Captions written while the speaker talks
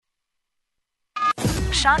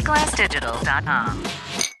shotglassdigital.com.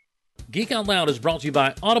 Geek Out Loud is brought to you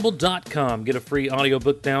by Audible.com. Get a free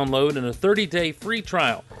audiobook download and a 30-day free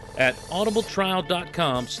trial at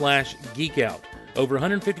audibletrial.com/geekout. Over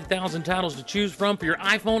 150,000 titles to choose from for your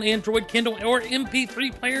iPhone, Android, Kindle, or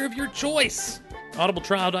MP3 player of your choice.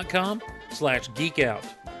 audibletrial.com/geekout.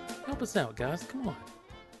 Help us out, guys. Come on.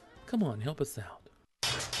 Come on, help us out.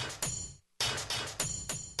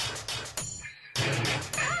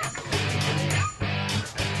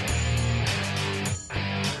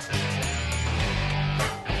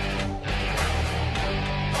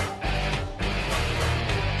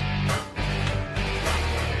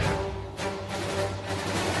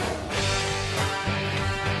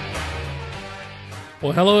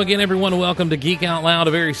 Well, hello again, everyone. Welcome to Geek Out Loud,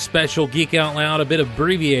 a very special Geek Out Loud, a bit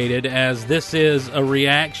abbreviated, as this is a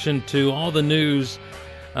reaction to all the news,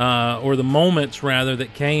 or the moments, rather,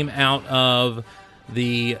 that came out of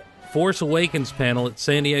the Force Awakens panel at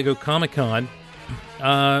San Diego ComiCon,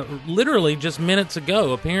 literally just minutes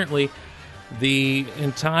ago. Apparently, the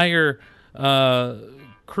entire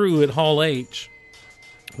crew at Hall H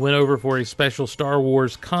went over for a special Star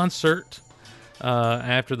Wars concert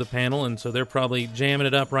after the panel, and so they're probably jamming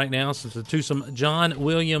it up right now to some John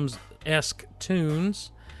Williams-esque tunes.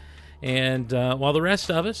 And while the rest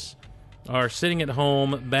of us are sitting at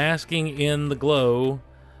home basking in the glow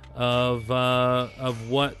of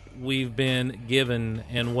what we've been given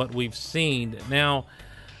and what we've seen. Now,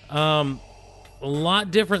 a lot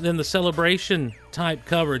different than the celebration type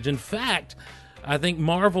coverage. In fact, I think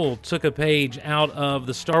Marvel took a page out of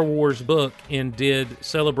the Star Wars book and did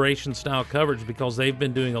celebration-style coverage, because they've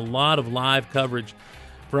been doing a lot of live coverage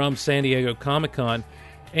from San Diego Comic-Con.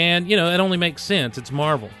 And, you know, it only makes sense. It's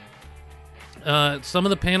Marvel. Some of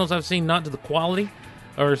the panels I've seen, not to the quality,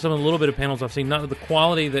 or some of the little bit of panels I've seen, not to the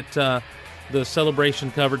quality that the celebration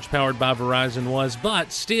coverage powered by Verizon was,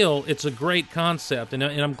 but still, it's a great concept. And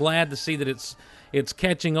I'm glad to see that it's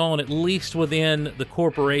catching on, at least within the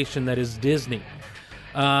corporation that is Disney.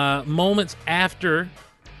 Moments after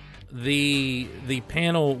the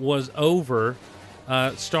panel was over,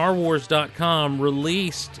 StarWars.com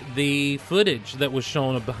released the footage that was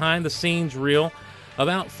shown, a behind-the-scenes reel,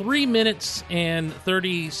 about 3 minutes and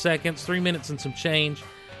 30 seconds, 3 minutes and some change,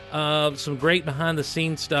 some great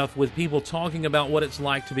behind-the-scenes stuff with people talking about what it's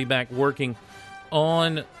like to be back working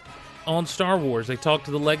on Star Wars. They talk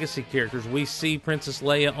to the legacy characters. We see Princess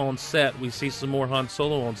Leia on set. We see some more Han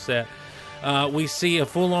Solo on set. We see a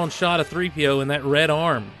full-on shot of 3PO and that red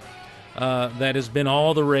arm that has been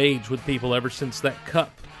all the rage with people ever since that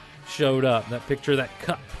cup showed up, that picture of that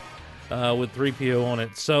cup with 3PO on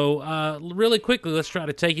it. So really quickly, let's try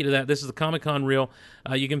to take you to that. This is the Comic-Con reel.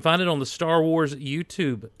 You can find it on the Star Wars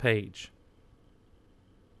YouTube page.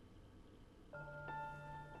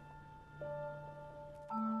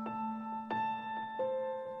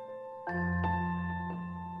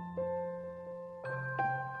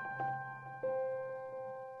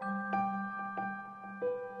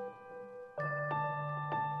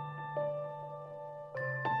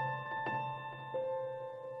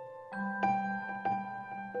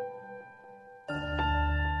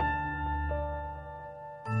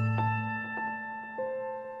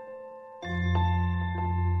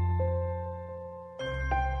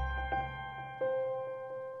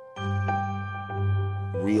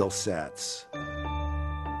 Real sets,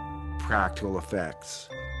 practical effects.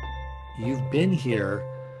 You've been here,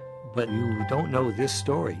 but you don't know this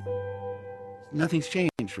story. Nothing's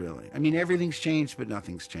changed, really. I mean, everything's changed, but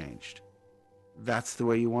nothing's changed. That's the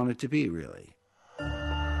way you want it to be, really.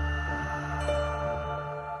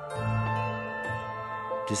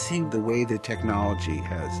 To see the way the technology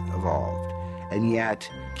has evolved, and yet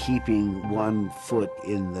keeping one foot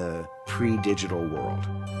in the pre-digital world.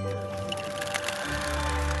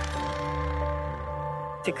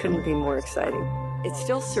 It couldn't be more exciting. It's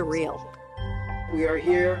still surreal. We are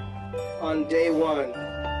here on day one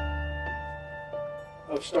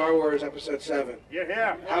of Star Wars Episode 7. You're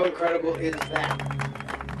here. How incredible is that?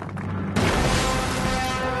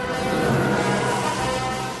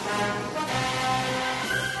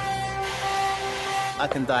 I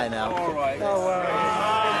can die now. All right.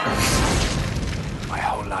 My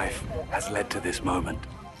whole life has led to this moment.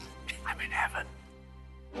 I'm in heaven.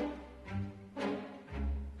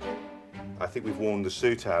 I think we've worn the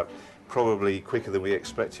suit out probably quicker than we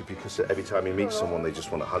expected, because every time you meet someone, they just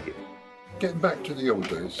want to hug it. Getting back to the old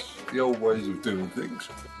days, the old ways of doing things.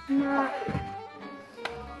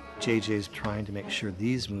 JJ's trying to make sure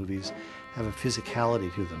these movies have a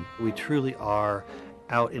physicality to them. We truly are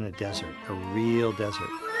out in a desert, a real desert.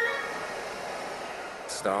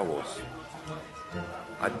 Star Wars.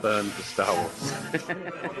 I'd burn for Star Wars.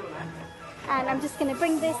 And I'm just going to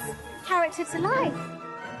bring this character to life.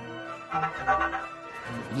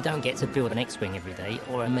 You don't get to build an X-Wing every day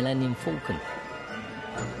or a Millennium Falcon.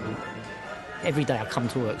 Every day I come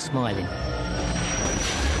to work smiling.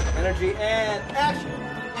 Energy and action!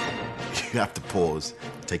 You have to pause,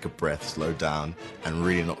 take a breath, slow down, and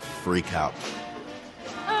really not freak out.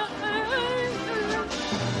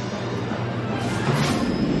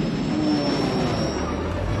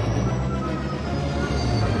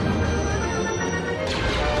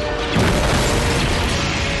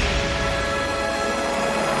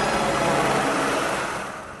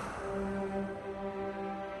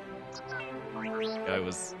 I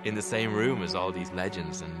was in the same room as all these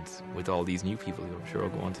legends and with all these new people who I'm sure will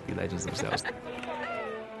go on to be legends themselves.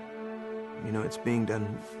 You know, it's being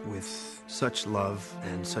done with such love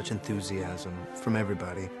and such enthusiasm from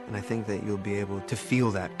everybody, and I think that you'll be able to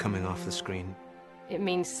feel that coming off the screen. It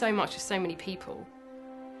means so much to so many people.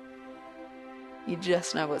 You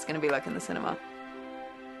just know what it's going to be like in the cinema.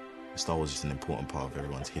 Star Wars is an important part of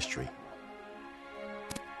everyone's history.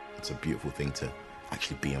 It's a beautiful thing to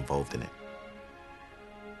actually be involved in it.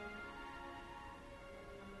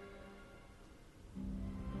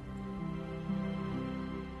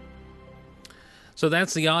 So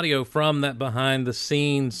that's the audio from that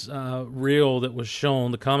behind-the-scenes reel that was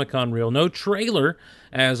shown, the ComiCon reel. No trailer,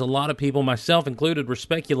 as a lot of people, myself included, were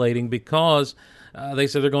speculating because they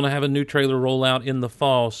said they're going to have a new trailer roll out in the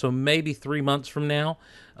fall. So maybe 3 months from now,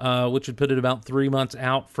 which would put it about 3 months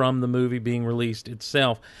out from the movie being released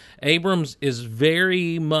itself. Abrams is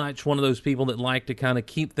very much one of those people that like to kind of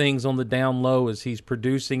keep things on the down low as he's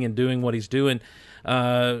producing and doing what he's doing.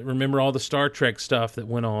 Remember all the Star Trek stuff that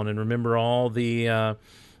went on, and remember all the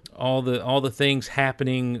things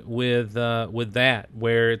happening with that,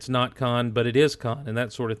 where it's not con but it is con, and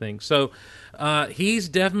that sort of thing. So he's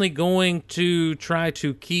definitely going to try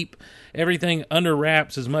to keep everything under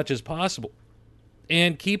wraps as much as possible,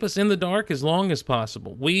 and keep us in the dark as long as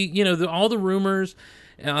possible. All the rumors,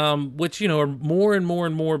 which are more and more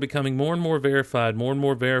and more becoming more and more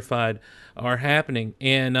verified, are happening,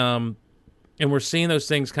 and we're seeing those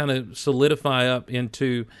things kind of solidify up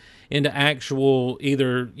into actual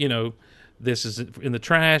either, this is in the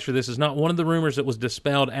trash or this is not. One of the rumors that was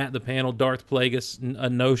dispelled at the panel, Darth Plagueis,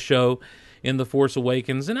 a no-show in The Force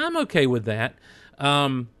Awakens, and I'm okay with that.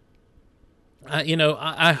 I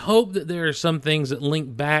hope that there are some things that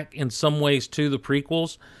link back in some ways to the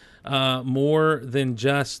prequels, more than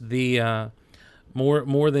just the...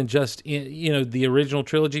 More than just the original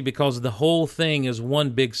trilogy, because the whole thing is one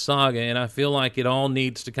big saga, and I feel like it all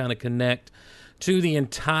needs to kind of connect to the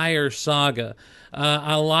entire saga.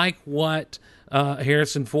 I like what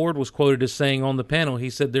Harrison Ford was quoted as saying on the panel. He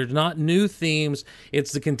said there's not new themes,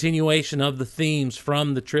 it's the continuation of the themes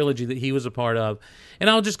from the trilogy that he was a part of. And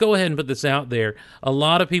I'll just go ahead and put this out there. A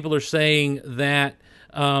lot of people are saying that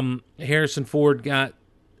Harrison Ford got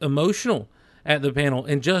emotional at the panel,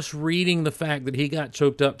 and just reading the fact that he got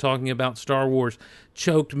choked up talking about Star Wars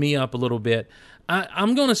choked me up a little bit.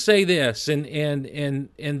 I'm going to say this, and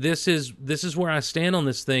this is where I stand on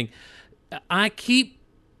this thing. I keep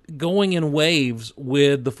going in waves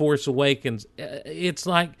with The Force Awakens. It's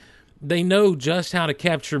like they know just how to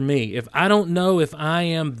capture me. If I don't know if I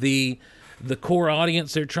am the core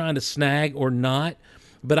audience they're trying to snag or not,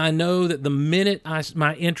 but I know that the minute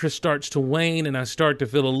my interest starts to wane and I start to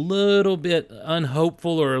feel a little bit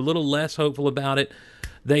unhopeful or a little less hopeful about it,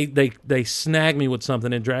 they snag me with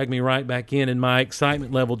something and drag me right back in, and my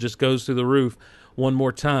excitement level just goes through the roof one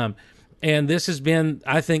more time. And this has been,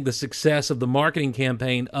 I think, the success of the marketing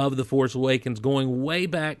campaign of The Force Awakens, going way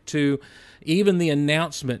back to even the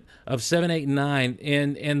announcement of 7, 8, and 9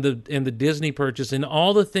 and the Disney purchase and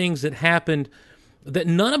all the things that happened that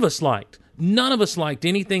none of us liked. None of us liked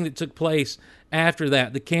anything that took place after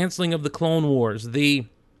that. The canceling of the Clone Wars, the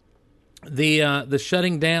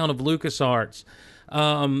shutting down of LucasArts,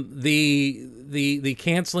 the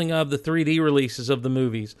canceling of the 3D releases of the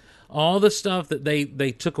movies, all the stuff that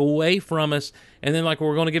they took away from us, and then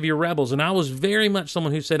we're going to give you Rebels. And I was very much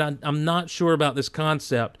someone who said, I'm not sure about this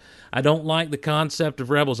concept. I don't like the concept of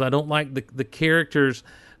Rebels. I don't like the characters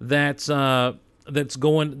that's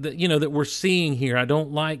going, that we're seeing here. I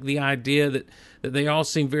don't like the idea that they all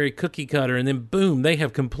seem very cookie cutter, and then boom, they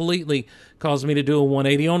have completely caused me to do a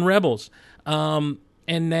 180 on Rebels.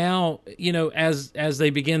 And now, as they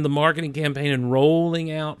begin the marketing campaign and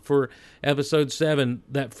rolling out for Episode 7,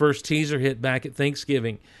 that first teaser hit back at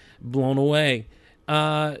Thanksgiving, blown away.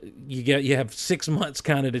 you have 6 months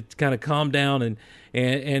kind of calm down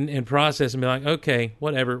and process and be like, okay,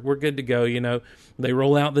 whatever, we're good to go. They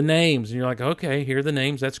roll out the names and you're like, okay, here are the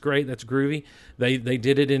names. That's great. That's groovy. They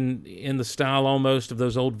did it in the style almost of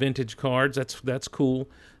those old vintage cards. That's cool.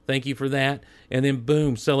 Thank you for that. And then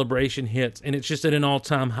boom, Celebration hits, and it's just at an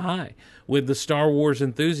all-time high with the Star Wars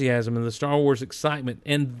enthusiasm and the Star Wars excitement.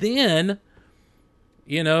 And then,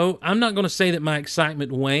 I'm not going to say that my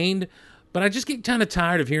excitement waned, but I just get kind of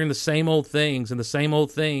tired of hearing the same old things and the same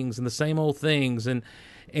old things and the same old things,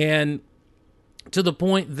 and to the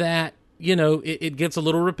point that it gets a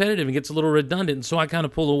little repetitive and gets a little redundant, and so I kind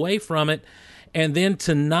of pull away from it. And then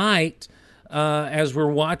tonight, as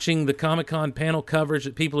we're watching the ComiCon panel coverage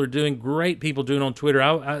that people are doing, great people doing on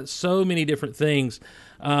Twitter, so many different things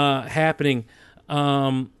happening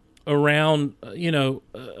around around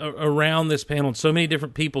this panel, and so many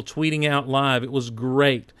different people tweeting out live. It was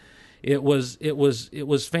great. It was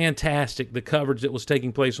fantastic, the coverage that was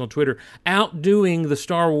taking place on Twitter, outdoing the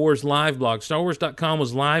Star Wars live blog. StarWars.com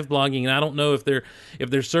was live blogging, and I don't know if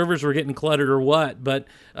their servers were getting cluttered or what, but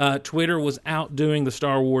Twitter was outdoing the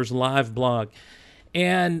Star Wars live blog.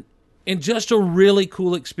 And just a really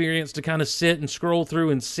cool experience to kind of sit and scroll through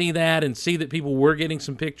and see that people were getting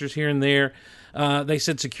some pictures here and there. They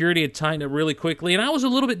said security had tightened up really quickly, and I was a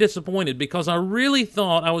little bit disappointed because I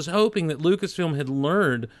was hoping that Lucasfilm had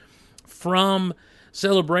learned from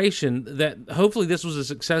Celebration that hopefully this was a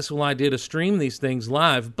successful idea to stream these things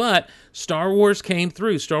live. But Star Wars came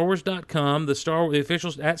through. StarWars.com, the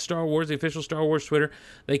official at Star Wars, the official Star Wars Twitter,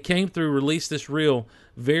 they came through, released this reel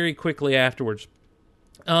very quickly afterwards.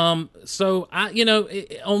 So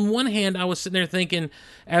on one hand, I was sitting there thinking,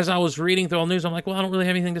 as I was reading through all the news, I'm like, well, I don't really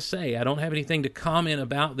have anything to say. I don't have anything to comment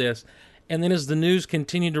about this. And then as the news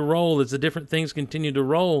continued to roll, as the different things continued to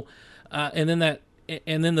roll, and then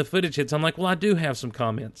the footage hits, I'm like, well, I do have some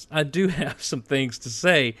comments. I do have some things to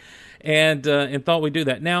say, and thought we'd do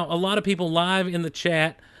that. Now, a lot of people live in the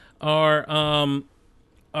chat are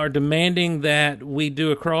demanding that we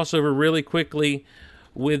do a crossover really quickly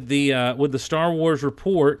with the Star Wars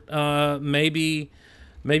report. Maybe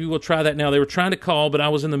we'll try that now. They were trying to call, but I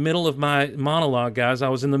was in the middle of my monologue, guys. I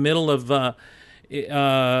was in the middle of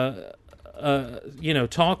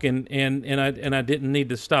talking, and I didn't need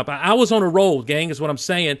to stop. I was on a roll, gang, is what I'm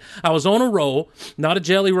saying. I was on a roll, not a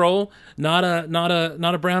jelly roll, not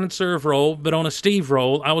a brown and serve roll, but on a Steve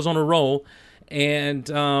roll. I was on a roll, and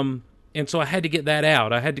so I had to get that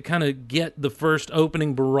out. I had to kind of get the first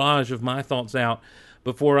opening barrage of my thoughts out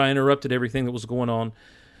before I interrupted everything that was going on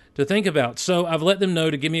to think about. So I've let them know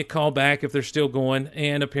to give me a call back if they're still going,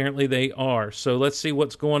 and apparently they are. So let's see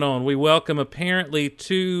what's going on. We welcome apparently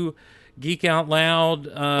to Geek Out Loud,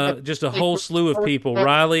 just a whole slew of people.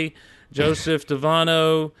 Riley, Joseph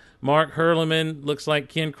Travano, Mark Hurliman, looks like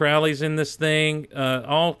Ken Crowley's in this thing.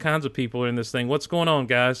 All kinds of people are in this thing. What's going on,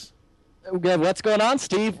 guys? Good. What's going on,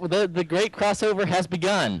 Steve? The great crossover has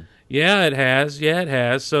begun. Yeah, it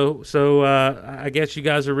has. So I guess you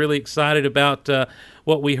guys are really excited about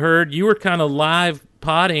what we heard. You were kind of live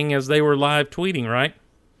potting as they were live tweeting, right?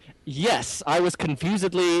 Yes, I was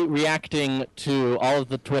confusedly reacting to all of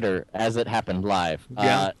the Twitter as it happened live.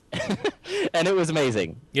 Yeah. And it was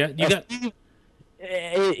amazing. Yeah,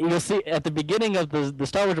 you'll see at the beginning of the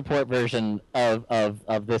Star Wars Report version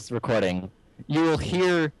of this recording, you will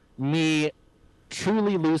hear me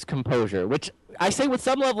truly lose composure, which I say with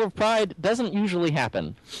some level of pride doesn't usually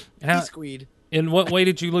happen. In what way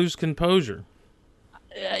did you lose composure?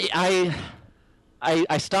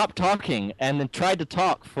 I stopped talking and then tried to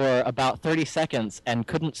talk for about 30 seconds and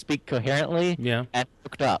couldn't speak coherently. Yeah. And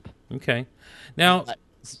hooked up. Okay. Now,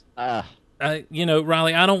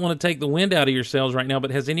 Riley, I don't want to take the wind out of your sails right now,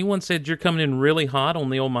 but has anyone said you're coming in really hot on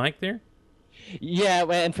the old mic there? Yeah,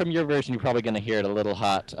 and from your version, you're probably going to hear it a little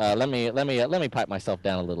hot. Let me pipe myself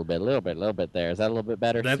down a little bit there. Is that a little bit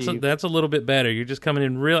better? That's a little bit better. You're just coming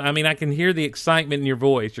in real. I mean, I can hear the excitement in your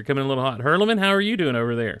voice. You're coming in a little hot. Hurliman, how are you doing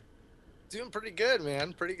over there? Doing pretty good,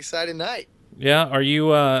 man. Pretty exciting night. Yeah. Are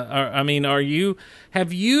you?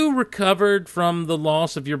 Have you recovered from the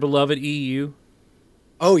loss of your beloved EU?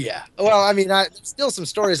 Oh yeah. Well, I mean, there's still some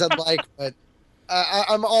stories I'd like, but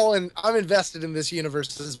I'm all in. I'm invested in this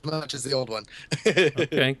universe as much as the old one.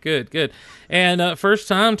 Okay, good. And first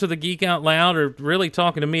time to the Geek Out Loud, or really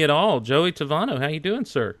talking to me at all, Joey Travano. How you doing,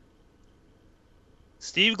 sir?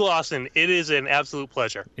 Steve Glosson, it is an absolute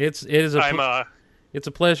pleasure. It's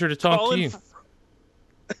a pleasure to talk to you.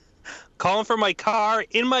 Calling from my car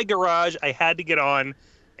in my garage. I had to get on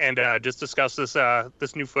and just discuss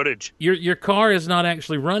this new footage. Your car is not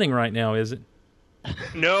actually running right now, is it?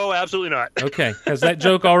 No, absolutely not. Okay. Has that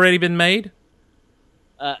joke already been made?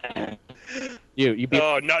 You beat.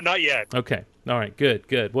 Oh, not yet. Okay. All right.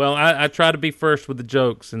 Good. Well, I try to be first with the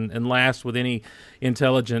jokes and last with any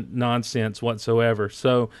intelligent nonsense whatsoever.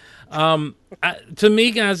 So, to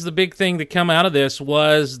me, guys, the big thing to come out of this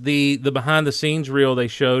was the behind-the-scenes reel they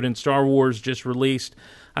showed, and Star Wars just released,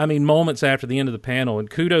 moments after the end of the panel. And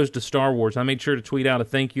kudos to Star Wars. I made sure to tweet out a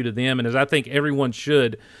thank you to them, and as I think everyone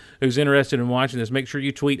should who's interested in watching this, make sure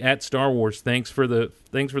you tweet at Star Wars. Thanks for the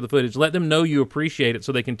footage. Let them know you appreciate it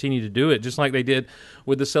so they continue to do it, just like they did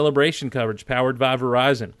with the celebration coverage powered by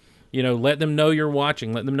Verizon. Let them know you're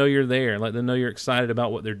watching. Let them know you're there. Let them know you're excited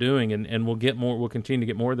about what they're doing, and we'll get more. We'll continue to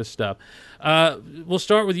get more of this stuff. We'll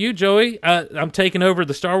start with you, Joey. I'm taking over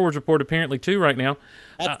the Star Wars report apparently too right now.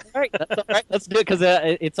 That's all right. That's all right. Let's do it because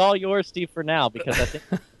it's all yours, Steve, for now. Because I think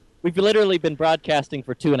we've literally been broadcasting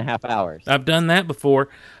for 2.5 hours. I've done that before.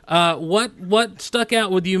 What stuck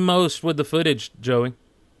out with you most with the footage, Joey?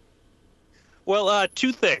 Well,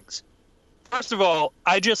 two things. First of all,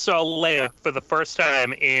 I just saw Leia for the first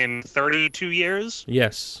time in 32 years.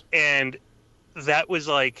 Yes. And that was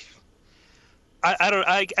like,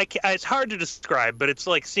 it's hard to describe, but it's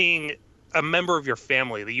like seeing a member of your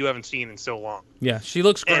family that you haven't seen in so long. Yeah, she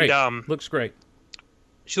looks great. And, looks great.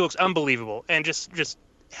 She looks unbelievable. And just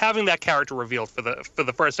having that character revealed for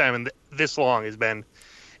the first time in this long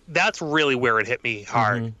that's really where it hit me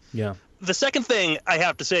hard. Mm-hmm. Yeah. The second thing I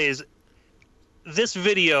have to say is this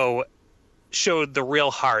video showed the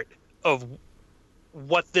real heart of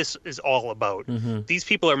what this is all about. Mm-hmm. These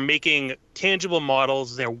people are making tangible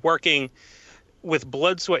models. They're working with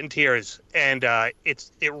blood, sweat, and tears, and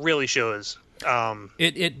it really shows.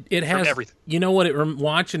 It has everything. You know what?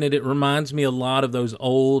 Watching it reminds me a lot of those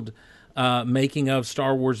old making of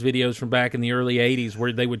Star Wars videos from back in the early 80s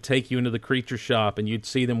where they would take you into the creature shop and you'd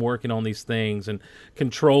see them working on these things and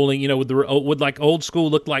controlling, with like old school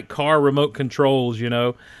look like car remote controls,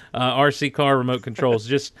 RC car remote controls,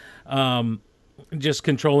 just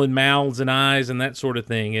controlling mouths and eyes and that sort of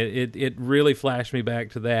thing. It really flashed me back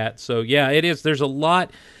to that. So yeah, it is. There's a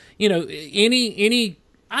lot, I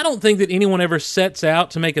don't think that anyone ever sets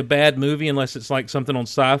out to make a bad movie unless it's like something on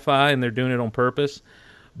sci-fi and they're doing it on purpose.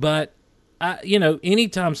 But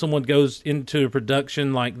anytime someone goes into a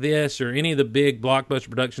production like this or any of the big blockbuster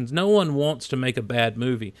productions, no one wants to make a bad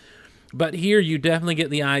movie. But here you definitely get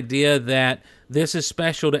the idea that this is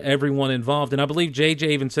special to everyone involved. And I believe JJ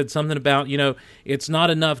even said something about, it's not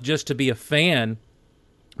enough just to be a fan,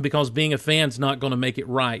 because being a fan's not going to make it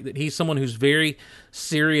right. That he's someone who's very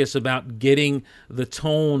serious about getting the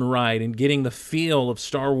tone right and getting the feel of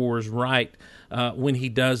Star Wars right when he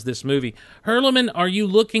does this movie. Hurliman, are you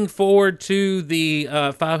looking forward to the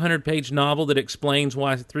 500-page novel that explains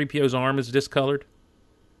why 3PO's arm is discolored?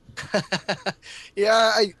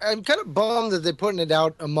 Yeah, I'm kind of bummed that they're putting it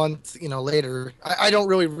out a month, later. I don't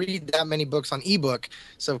really read that many books on ebook,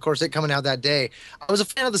 so of course it coming out that day. I was a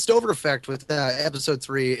fan of the Stover Effect with episode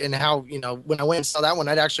 3, and how when I went and saw that one,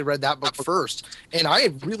 I'd actually read that book first, and I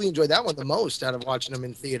really enjoyed that one the most out of watching them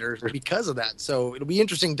in theater because of that. So it'll be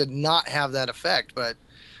interesting to not have that effect, but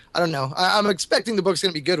I don't know. I'm expecting the book's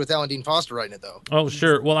going to be good with Alan Dean Foster writing it, though. Oh,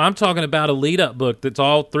 sure. Well, I'm talking about a lead-up book that's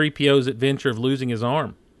all 3PO's adventure of losing his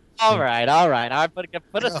arm. All right. All right.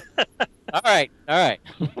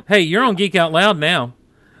 Hey, you're on Geek Out Loud now.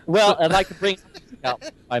 Well, I'd like to bring out,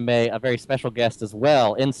 if I may, a very special guest as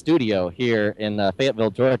well in studio here in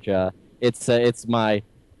Fayetteville, Georgia. It's my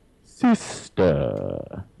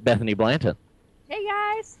sister, Bethany Blanton. Hey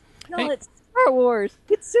guys! No, it's Star Wars.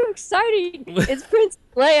 It's so exciting. It's Princess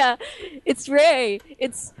Leia. It's Rey.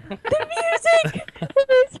 It's the music.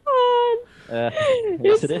 It's fun.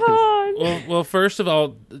 Yes, it is. Well, first of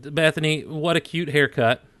all, Bethany, what a cute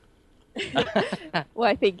haircut.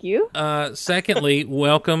 Why, thank you. Secondly,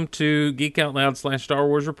 welcome to Geek Out Loud / Star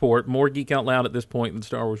Wars Report. More Geek Out Loud at this point than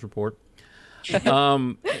Star Wars Report. So is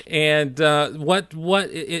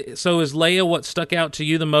Leia what stuck out to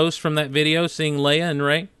you the most from that video, seeing Leia and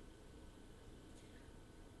Rey?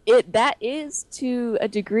 That is to a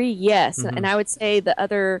degree, yes. Mm-hmm. And I would say the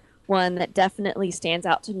other one that definitely stands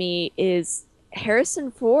out to me is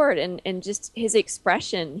Harrison Ford and just his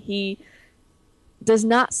expression. He does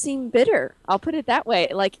not seem bitter. I'll put it that way.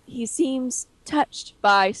 Like, he seems touched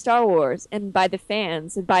by Star Wars and by the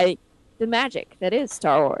fans and by the magic that is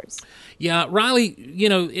Star Wars. Yeah,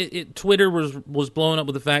 Riley, Twitter was blowing up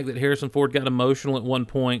with the fact that Harrison Ford got emotional at one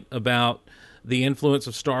point about the influence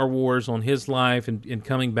of Star Wars on his life and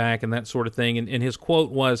coming back and that sort of thing. And his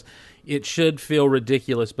quote was, "It should feel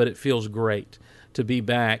ridiculous, but it feels great to be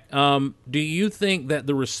back." Do you think that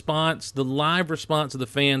the live response of the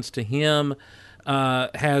fans to him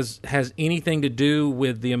has anything to do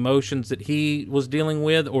with the emotions that he was dealing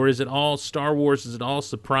with, or is it all Star Wars? Is it all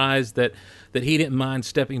surprise that he didn't mind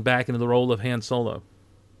stepping back into the role of Han Solo?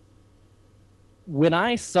 When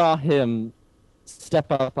I saw him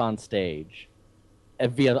step up on stage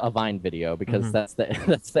via a Vine video, because that's the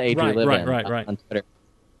age we live in on Twitter,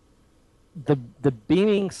 the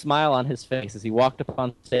beaming smile on his face as he walked up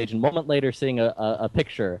on stage, and a moment later seeing a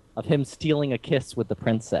picture of him stealing a kiss with the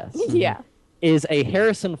princess. Yeah. Is a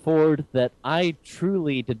Harrison Ford that I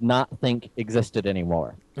truly did not think existed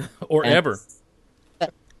anymore. Or ever.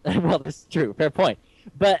 Well, that's true. Fair point.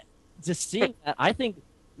 But just seeing that, I think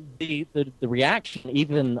the reaction,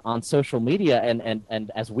 even on social media,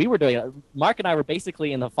 and as we were doing it, Mark and I were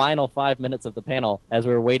basically in the final 5 minutes of the panel as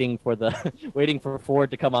we were waiting for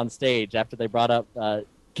Ford to come on stage after they brought up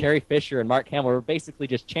Carrie Fisher and Mark Hamill. We were basically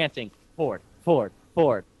just chanting, Ford, Ford,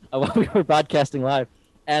 Ford, while we were broadcasting live.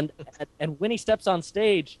 And when he steps on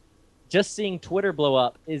stage, just seeing Twitter blow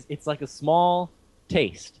up it's like a small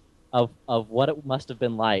taste of what it must have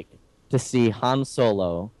been like to see Han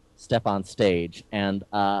Solo step on stage, and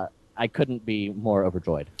I couldn't be more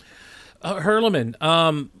overjoyed. Hurliman,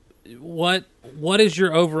 what is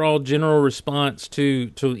your overall general response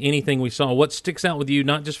to anything we saw? What sticks out with you,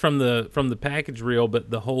 not just from the package reel,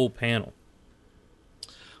 but the whole panel?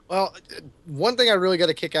 Well, one thing I really got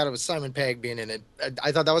a kick out of was Simon Pegg being in it.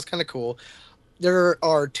 I thought that was kind of cool. There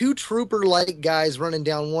are two trooper-like guys running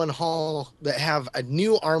down one hall that have a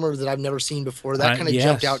new armor that I've never seen before. That kind of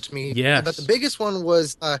jumped out to me. Yes. But the biggest one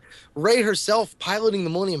was Rey herself piloting the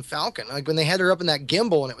Millennium Falcon. Like when they had her up in that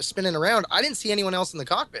gimbal and it was spinning around, I didn't see anyone else in the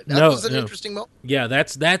cockpit. That was an interesting moment. Yeah,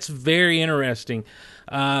 that's very interesting.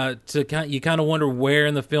 You kind of wonder where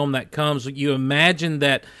in the film that comes. You imagine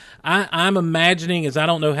that. I'm imagining, as I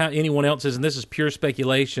don't know how anyone else is, and this is pure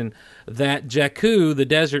speculation, that Jakku, the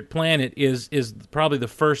desert planet, is probably the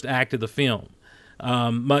first act of the film,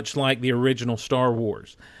 much like the original Star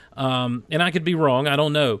Wars. And I could be wrong, I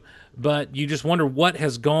don't know. But you just wonder what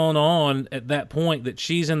has gone on at that point that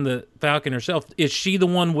she's in the Falcon herself. Is she the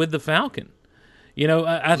one with the Falcon? You know,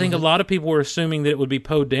 I think a lot of people were assuming that it would be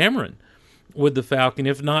Poe Dameron with the Falcon,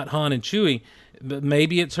 if not Han and Chewie. But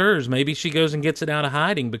maybe it's hers. Maybe she goes and gets it out of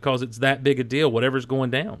hiding because it's that big a deal, whatever's going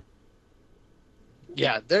down.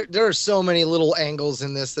 Yeah, there are so many little angles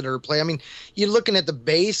in this that are play. I mean, you're looking at the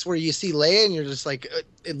base where you see Leia, and you're just like,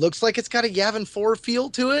 it looks like it's got a Yavin 4 feel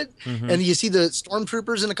to it. Mm-hmm. And you see the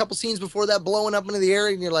stormtroopers in a couple scenes before that blowing up into the air,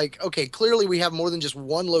 and you're like, okay, clearly we have more than just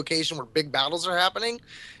one location where big battles are happening.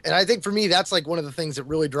 And I think for me, that's like one of the things that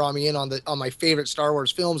really draw me in on my favorite Star Wars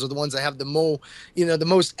films, are the ones that have the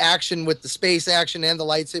most action, with the space action and the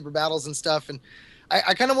lightsaber battles and stuff. And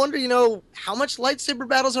I kind of wonder, how much lightsaber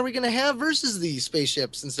battles are we going to have versus the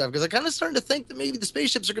spaceships and stuff? Because I kind of starting to think that maybe the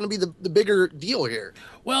spaceships are going to be the bigger deal here.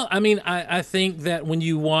 Well, I mean, I think that when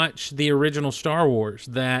you watch the original Star Wars,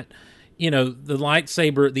 that,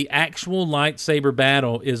 the actual lightsaber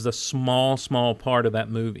battle is a small part of that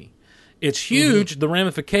movie. It's huge. Mm-hmm. The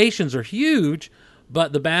ramifications are huge,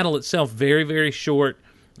 but the battle itself, very, very short,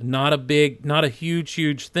 not a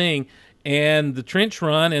huge thing. And the trench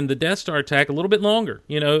run and the Death Star attack a little bit longer,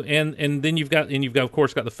 and then you've got of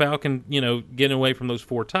course the Falcon, getting away from those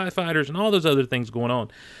 4 TIE fighters and all those other things going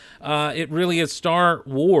on. It really is Star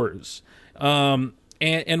Wars, and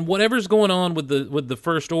whatever's going on with the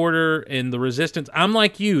First Order and the Resistance. I'm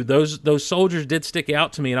like you; those soldiers did stick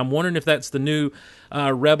out to me, and I'm wondering if that's the new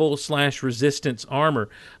Rebel/Resistance armor.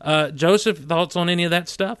 Joseph, thoughts on any of that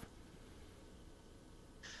stuff?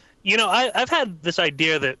 I've had this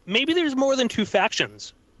idea that maybe there's more than 2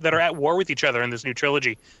 factions that are at war with each other in this new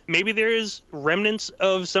trilogy. Maybe there's remnants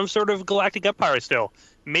of some sort of galactic empire still.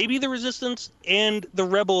 Maybe the Resistance and the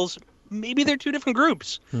Rebels, maybe they're 2 different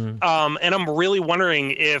groups. And I'm really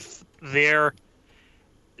wondering if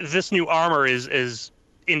this new armor is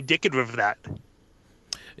indicative of that.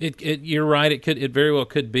 You're right. It very well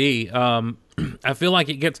could be. I feel like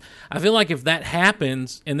if that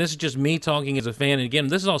happens, and this is just me talking as a fan, and again,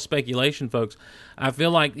 this is all speculation, folks, I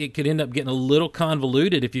feel like it could end up getting a little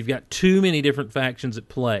convoluted if you've got too many different factions at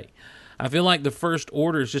play. I feel like the First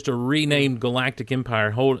Order is just a renamed galactic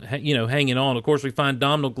empire, hanging on. Of course, we find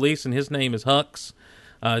Domhnall Gleeson. His name is Hux,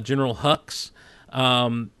 General Hux.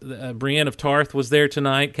 Brienne of Tarth was there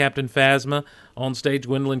tonight. Captain Phasma on stage.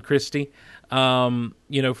 Gwendolyn Christie. For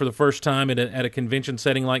the first time at a convention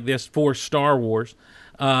setting like this for Star Wars,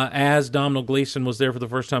 as Domhnall Gleeson was there for the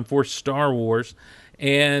first time for Star Wars,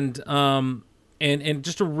 and and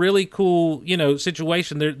just a really cool,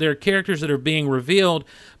 situation. There are characters that are being revealed,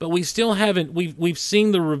 but we still haven't. We've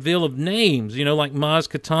seen the reveal of names, like Maz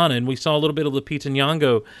Katana, and we saw a little bit of Lupita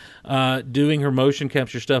Nyong'o doing her motion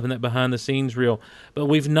capture stuff in that behind the scenes reel. But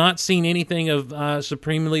we've not seen anything of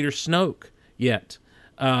Supreme Leader Snoke yet.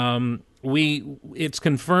 It's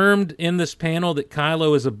confirmed in this panel that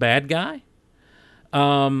Kylo is a bad guy.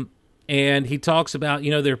 And he talks about,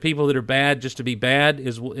 there are people that are bad just to be bad,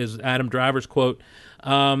 is Adam Driver's quote.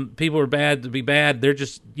 People are bad to be bad. They're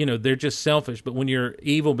just, they're just selfish. But when you're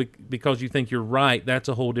evil because you think you're right, that's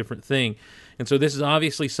a whole different thing. And so this is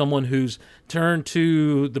obviously someone who's turned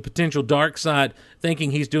to the potential dark side,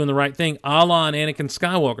 thinking he's doing the right thing, a la an Anakin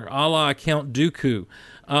Skywalker, a la Count Dooku.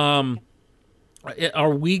 Are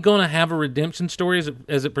we going to have a redemption story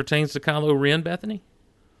as it pertains to Kylo Ren, Bethany?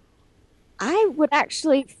 I would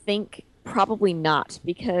actually think probably not,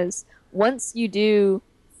 because once you do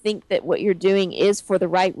think that what you're doing is for the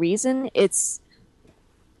right reason, it's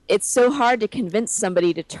so hard to convince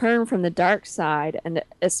somebody to turn from the dark side, and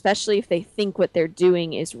especially if they think what they're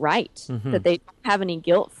doing is right, that they don't have any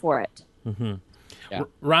guilt for it. Mm-hmm. Yeah.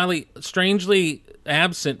 Riley, strangely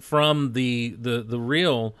absent from the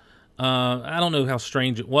reel. I don't know how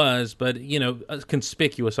strange it was, but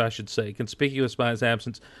conspicuous, I should say, conspicuous by his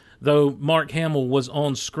absence. Though Mark Hamill was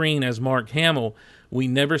on screen as Mark Hamill, we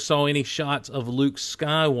never saw any shots of Luke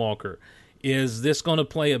Skywalker. Is Luke going to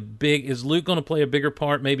play a bigger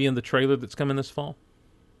part maybe in the trailer that's coming this fall?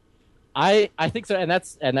 I think so, and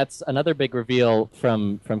that's another big reveal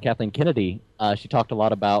from Kathleen Kennedy. She talked a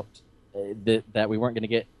lot about that we weren't going to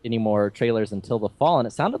get any more trailers until the fall, and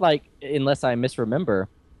it sounded like, unless I misremember,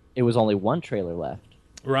 it was only one trailer left.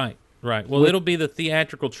 Right. Well, it'll be the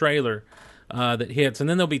theatrical trailer that hits, and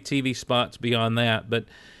then there'll be TV spots beyond that. But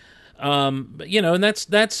and that's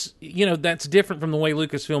different from the way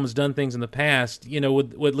Lucasfilm has done things in the past.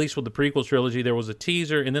 With at least with the prequel trilogy, there was a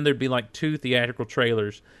teaser, and then there'd be like 2 theatrical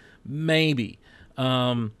trailers, maybe.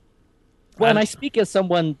 And I speak as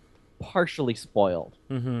someone partially spoiled,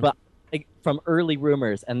 but from early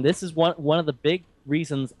rumors, and this is one of the big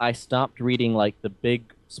reasons I stopped reading like the big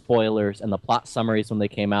spoilers and the plot summaries when they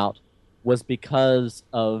came out, was because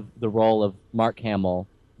of the role of Mark Hamill,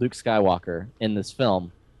 Luke Skywalker, in this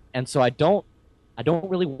film. And so I don't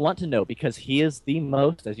really want to know, because he is the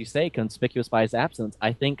most, as you say, conspicuous by his absence.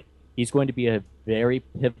 I think he's going to be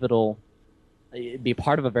be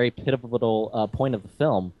part of a very pivotal point of the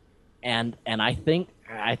film, and I think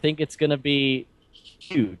it's going to be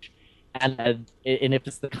huge. And if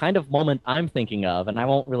it's the kind of moment I'm thinking of, and I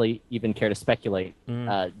won't really even care to speculate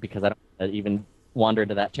because I don't even wander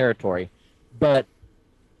into that territory, but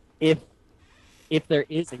if there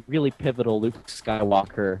is a really pivotal Luke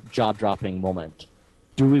Skywalker jaw-dropping moment,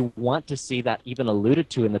 do we want to see that even alluded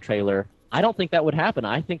to in the trailer? I don't think that would happen.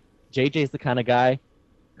 I think JJ's the kind of guy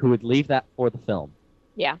who would leave that for the film.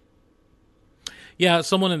 Yeah. Yeah,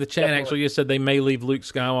 someone in the chat actually just said they may leave Luke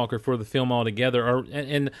Skywalker for the film altogether.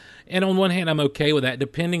 And on one hand, I'm okay with that,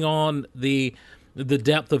 depending on the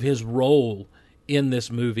depth of his role in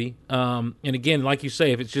this movie. And again, like you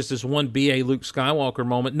say, if it's just this one BA Luke Skywalker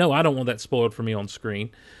moment, no, I don't want that spoiled for me on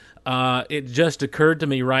screen. It just occurred to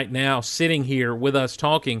me right now, sitting here with us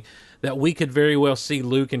talking, that we could very well see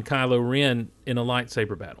Luke and Kylo Ren in a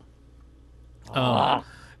lightsaber battle.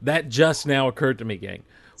 That just now occurred to me, gang.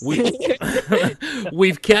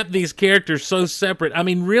 We've kept these characters so separate. I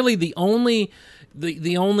mean, really, the only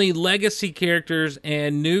legacy characters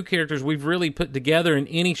and new characters we've really put together in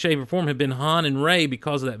any shape or form have been Han and Rey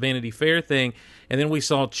because of that Vanity Fair thing. And then we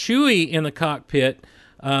saw Chewie in the cockpit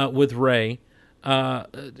with Rey,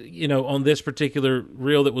 on this particular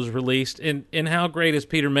reel that was released. And how great is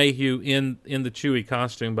Peter Mayhew in the Chewie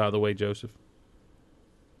costume, by the way, Joseph?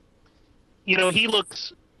 He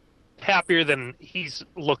looks happier than he's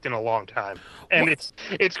looked in a long time, and it's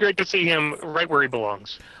great to see him right where he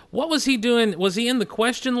belongs. What was he doing? Was he in the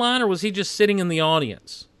question line, or was he just sitting in the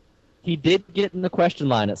audience? He did get in the question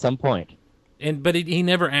line at some point, but he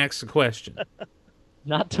never asked a question.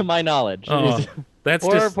 Not to my knowledge. Oh, that's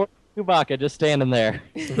poor Chewbacca just standing there.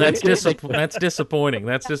 That's disappointing.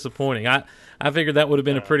 That's disappointing. I figured that would have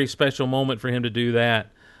been a pretty special moment for him to do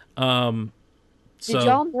that. Did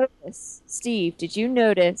y'all notice, Steve? Did you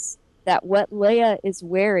notice that what Leia is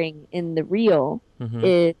wearing in the reel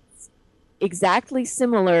is exactly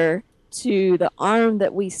similar to the arm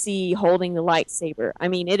that we see holding the lightsaber? I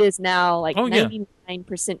mean, it is now 99%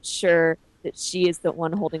 sure that she is the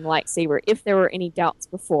one holding the lightsaber, if there were any doubts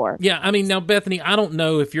before. Yeah, I mean, now, Bethany, I don't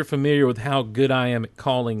know if you're familiar with how good I am at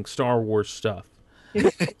calling Star Wars stuff.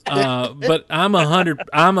 But I'm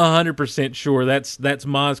 100% sure that's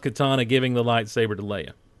Maz Kanata giving the lightsaber to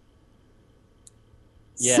Leia.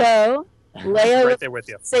 Yeah. So, Leia Right there with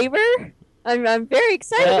you. saber. I'm very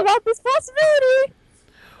excited about this possibility.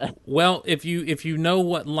 Well, if you know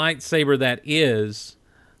what lightsaber that is,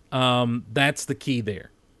 that's the key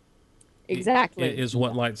there. Exactly. Is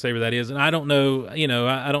what lightsaber that is. And I don't know,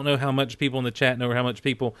 I don't know how much people in the chat know or how much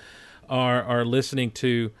people are listening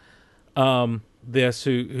to this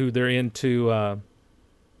who they're into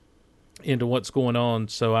what's going on.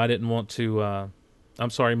 So I didn't want to I'm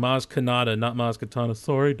sorry, Maz Kanata, not Maz Kanata.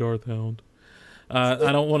 Sorry, Darth Hound.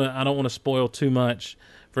 I don't want to spoil too much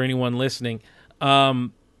for anyone listening.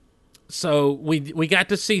 So we got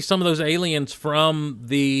to see some of those aliens from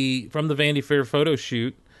the Vanity Fair photo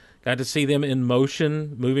shoot. Got to see them in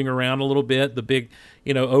motion, moving around a little bit. The big,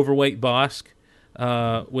 overweight Bosk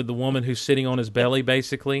with the woman who's sitting on his belly,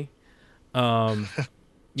 basically. Jabba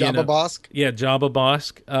Bosk? Yeah, Jabba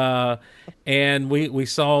Bosk. And we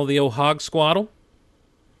saw the old hog squaddle.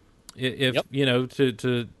 If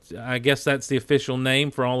to I guess that's the official name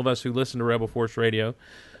for all of us who listen to Rebel Force Radio.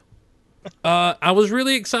 I was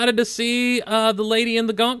really excited to see the lady in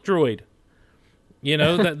the gonk droid.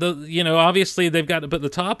 Obviously they've got to put the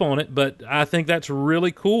top on it, but I think that's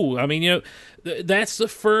really cool. I mean, that's the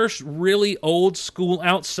first really old school,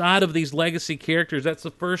 outside of these legacy characters, that's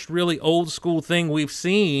the first really old school thing we've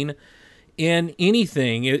seen in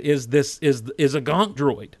anything is a gonk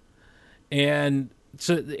droid. And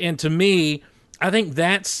to me, I think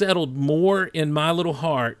that settled more in my little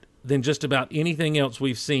heart than just about anything else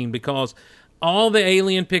we've seen, because all the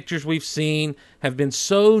alien pictures we've seen have been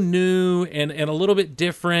so new and a little bit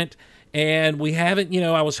different, and we haven't,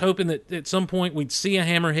 I was hoping that at some point we'd see a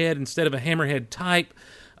hammerhead instead of a hammerhead type,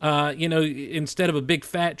 instead of a big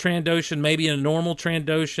fat Trandoshan, maybe a normal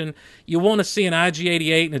Trandoshan. You want to see an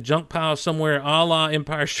IG-88 in a junk pile somewhere, a la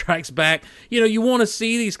Empire Strikes Back. You want to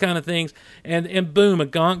see these kind of things, and boom, a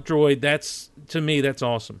gonk droid. To me, that's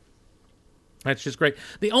awesome. That's just great.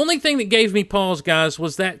 The only thing that gave me pause, guys,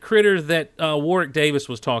 was that critter that Warwick Davis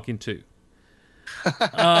was talking to.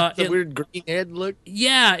 The weird green head look?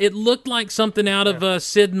 Yeah, it looked like something out of a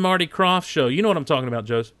Sid and Marty Krofft show. You know what I'm talking about,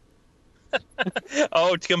 Joseph?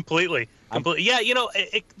 Oh, completely. Yeah,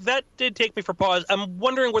 that did take me for pause. I'm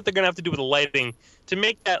wondering what they're going to have to do with the lighting to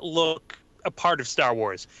make that look a part of Star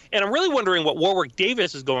Wars. And I'm really wondering what Warwick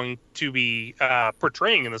Davis is going to be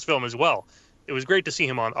portraying in this film as well. It was great to see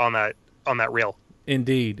him on that reel.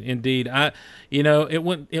 Indeed. It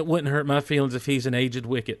wouldn't hurt my feelings if he's an aged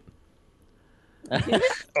Wicket.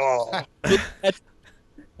 Oh,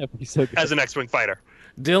 that'd be so good. As an X-wing fighter.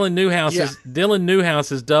 Dylan Newhouse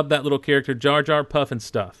has dubbed that little character Jar Jar Puffin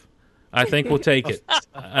Stuff. I think we'll take it.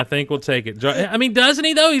 I mean, doesn't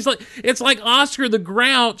he though? It's like Oscar the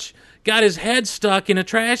Grouch got his head stuck in a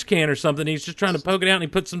trash can or something. He's just trying to poke it out, and he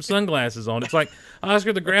put some sunglasses on. It's like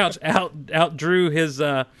Oscar the Grouch outgrew his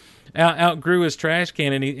trash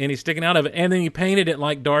can, and he's sticking out of it, and then he painted it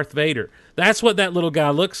like Darth Vader. That's what that little guy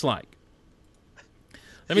looks like.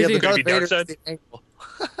 Let me see. Darth Vader is the angle.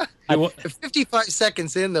 55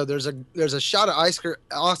 seconds in, though, there's a shot of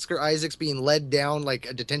Oscar Isaacs being led down like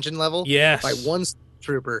a detention level by one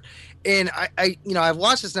stormtrooper, and I've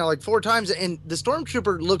watched this now like 4 times, and the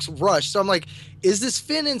stormtrooper looks rushed. So I'm like, is this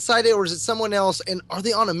Finn inside it, or is it someone else? And are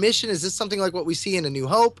they on a mission? Is this something like what we see in A New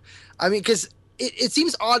Hope? I mean, because it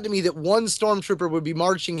seems odd to me that one stormtrooper would be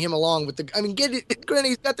marching him along with granted,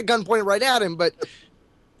 he's got the gun pointed right at him, but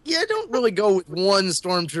don't really go with one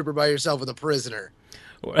stormtrooper by yourself with a prisoner.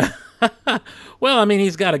 Well, I mean,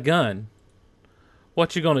 he's got a gun.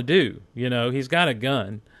 What you gonna do? He's got a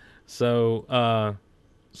gun. So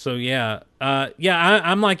yeah.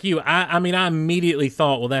 I'm like you. I mean, I immediately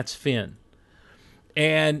thought, well, that's Finn.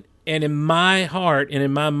 And in my heart and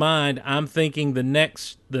in my mind, I'm thinking the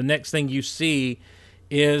next thing you see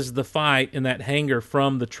is the fight in that hangar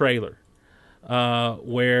from the trailer,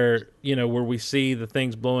 where we see the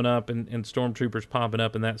things blowing up and stormtroopers popping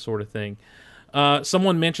up and that sort of thing.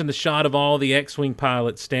 Someone mentioned the shot of all the X-wing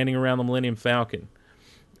pilots standing around the Millennium Falcon.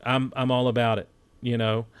 I'm all about it.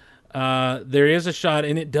 There is a shot,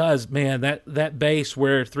 and it does, man. That base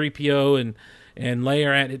where 3PO and Leia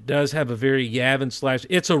are at, it does have a very Yavin /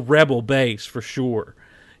 it's a rebel base for sure.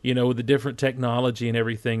 With the different technology and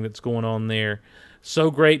everything that's going on there.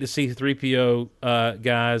 So great to see 3PO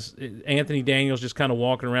guys. Anthony Daniels just kind of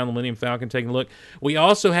walking around the Millennium Falcon taking a look. We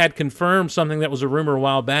also had confirmed something that was a rumor a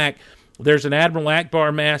while back. There's an Admiral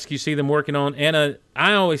Akbar mask you see them working on, and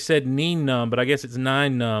I always said Neen Num, but I guess it's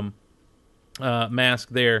 9 Num mask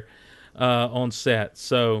there on set.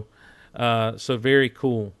 So very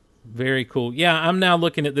cool. Very cool. Yeah, I'm now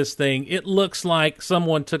looking at this thing. It looks like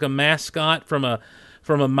someone took a mascot from a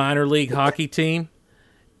minor league hockey team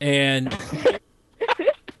and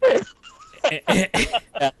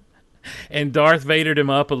and Darth Vadered him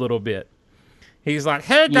up a little bit. He's like,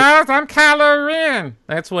 "Hey guys, I'm Kylo Ren."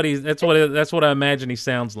 That's what I imagine he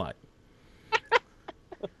sounds like.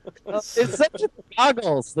 It's such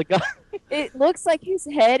goggles. It looks like his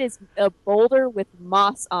head is a boulder with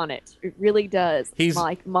moss on it. It really does. He's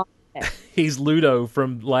like moss. He's Ludo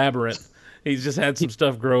from Labyrinth. He's just had some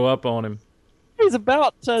stuff grow up on him. He's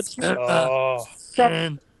about to.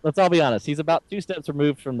 Let's all be honest. He's about 2 steps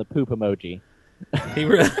removed from the poop emoji.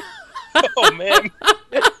 Oh man.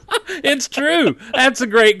 It's true. That's a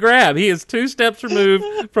great grab. He is 2 steps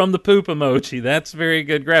removed from the poop emoji. That's a very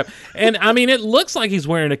good grab. And, I mean, it looks like he's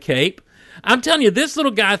wearing a cape. I'm telling you, this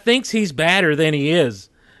little guy thinks he's badder than he is.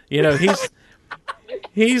 You know,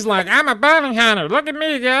 he's like, "I'm a bounty hunter. Look at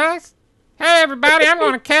me, guys. Hey, everybody, I'm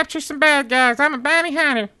going to capture some bad guys. I'm a bounty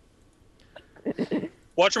hunter."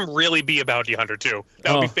 Watch him really be a bounty hunter, too.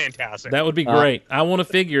 That would be fantastic. That would be great. I want to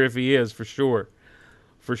figure if he is, for sure.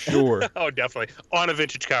 For sure. Oh, definitely. On a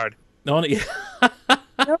vintage card.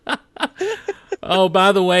 Oh,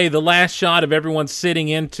 by the way, the last shot of everyone sitting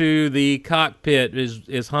into the cockpit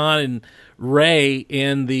is Han and Ray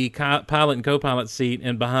in the pilot and co-pilot seat,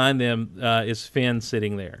 and behind them is Finn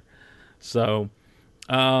sitting there. So,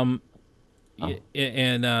 man,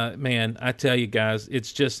 I tell you guys,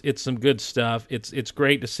 it's some good stuff. It's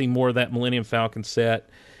great to see more of that Millennium Falcon set.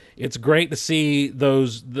 It's great to see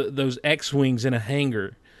those X-wings in a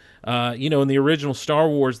hangar. In the original Star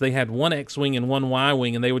Wars, they had one X-wing and one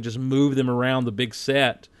Y-wing, and they would just move them around the big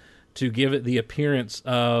set to give it the appearance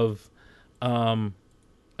of a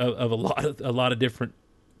lot of different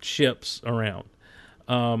ships around.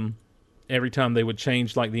 Every time they would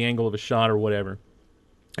change like the angle of a shot or whatever.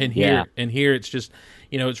 And here it's just,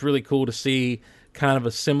 it's really cool to see kind of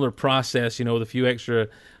a similar process, with a few extra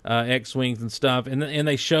X-wings and stuff. And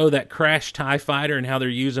they show that crashed TIE fighter and how they're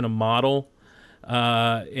using a model.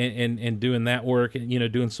 And doing that work,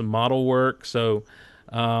 and doing some model work. So,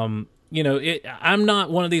 I'm not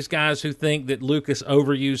one of these guys who think that Lucas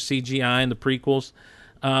overused CGI in the prequels,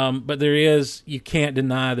 but you can't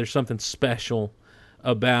deny there's something special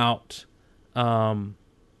about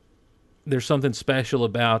these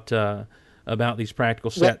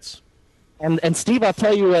practical sets. And Steve, I'll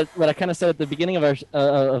tell you what I kind of said at the beginning of our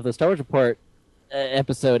of the Star Wars Report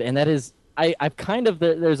episode, and that is. I've kind of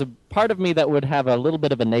there's a part of me that would have a little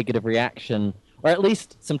bit of a negative reaction, or at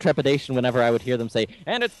least some trepidation whenever I would hear them say,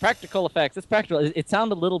 "And it's practical effects. It's practical." It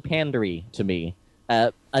sounded a little pandery to me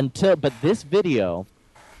but this video,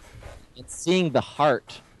 it's seeing the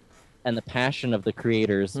heart and the passion of the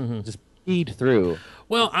creators just feed through.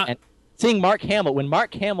 Well, and seeing Mark Hamill, when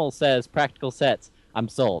Mark Hamill says practical sets, I'm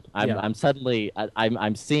sold. I'm suddenly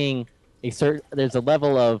I'm seeing there's a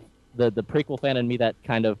level of the prequel fan in me that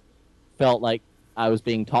kind of felt like I was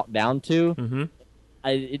being talked down to. Mm-hmm.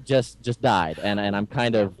 It just died, and I'm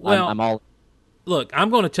kind of I'm all. Look,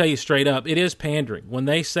 I'm going to tell you straight up, it is pandering. When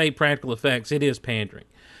they say practical effects, it is pandering.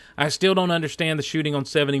 I still don't understand the shooting on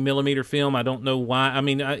 70mm film. I don't know why. I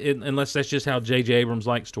mean, unless that's just how J.J. Abrams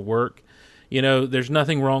likes to work. There's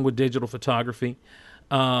nothing wrong with digital photography.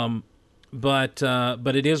 But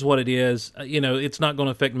it is what it is. It's not going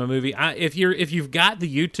to affect my movie. If you've got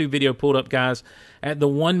the YouTube video pulled up, guys, at the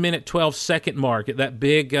 1 minute 12-second mark, at that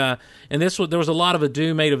big there was a lot of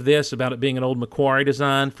ado made of this about it being an old Macquarie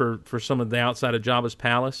design for some of the outside of Jabba's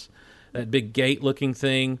palace, that big gate looking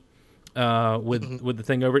thing with the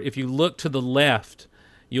thing over it. If you look to the left,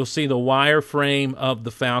 you'll see the wireframe of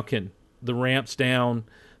the Falcon. The ramps down.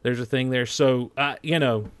 There's a thing there. So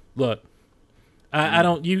look. I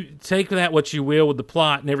don't. You take that what you will with the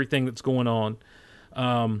plot and everything that's going on.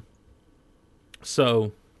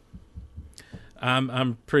 So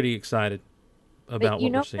I'm pretty excited about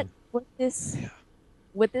what we're seeing.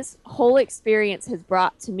 What this whole experience has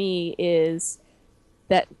brought to me is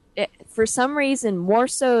that for some reason, more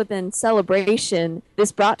so than Celebration,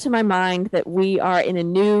 this brought to my mind that we are in a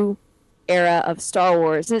new era of Star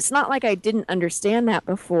Wars, and it's not like I didn't understand that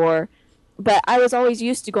before. But I was always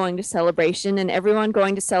used to going to Celebration, and everyone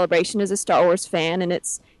going to Celebration is a Star Wars fan, and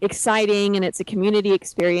it's exciting, and it's a community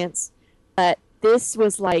experience. But this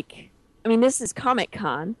was this is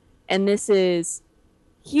ComiCon, and this is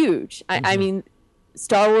huge. I mean,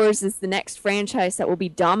 Star Wars is the next franchise that will be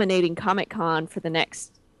dominating ComiCon for the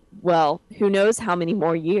next, who knows how many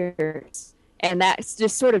more years. And that's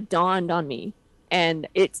just sort of dawned on me, and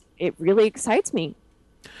it really excites me.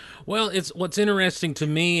 Well, what's interesting to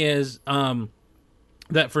me is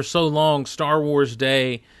that for so long, Star Wars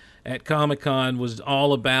Day at ComiCon was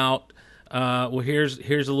all about, well, here's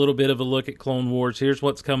a little bit of a look at Clone Wars. Here's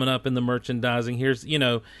what's coming up in the merchandising. Here's,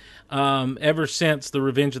 ever since the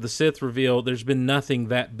Revenge of the Sith reveal, there's been nothing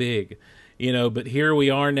that big, but here we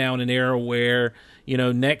are now in an era where,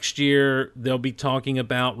 next year they'll be talking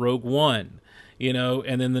about Rogue One,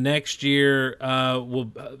 and then the next year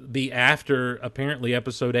will be after apparently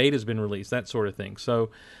Episode 8 has been released, that sort of thing. So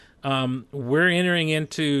we're entering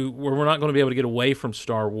into where we're not going to be able to get away from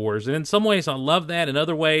Star Wars. And in some ways I love that. In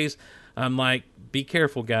other ways, I'm like, be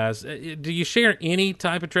careful, guys. Do you share any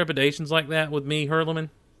type of trepidations like that with me, Hurliman?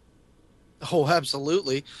 Oh,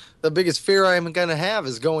 absolutely. The biggest fear I'm going to have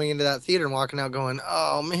is going into that theater and walking out going,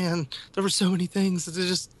 oh, man, there were so many things that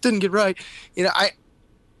just didn't get right.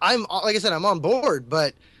 I'm like I said, I'm on board,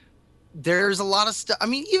 but there's a lot of stuff. I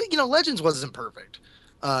mean, Legends wasn't perfect.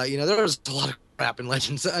 There was a lot of crap in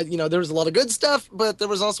Legends. There was a lot of good stuff, but there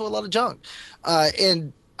was also a lot of junk.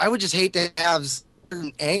 And I would just hate to have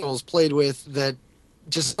certain angles played with that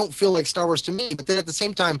just don't feel like Star Wars to me. But then at the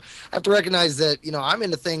same time, I have to recognize that, I'm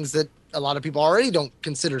into things that a lot of people already don't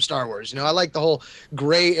consider Star Wars. I like the whole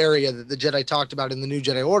gray area that the Jedi talked about in the New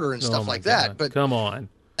Jedi Order and stuff like that. But come on,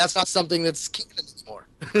 that's not something that's canon anymore.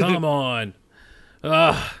 Come on.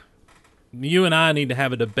 You and I need to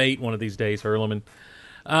have a debate one of these days, Hurliman.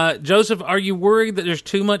 Joseph, are you worried that there's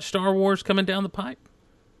too much Star Wars coming down the pipe?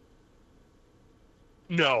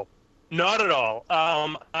 No, not at all.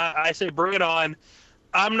 I say bring it on.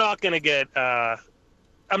 I'm not gonna get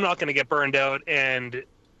burned out. And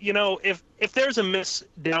if there's a miss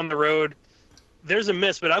down the road, there's a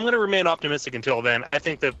miss. But I'm going to remain optimistic until then. I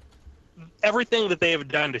think that everything that they have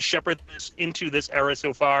done to shepherd this into this era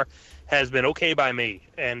so far has been okay by me,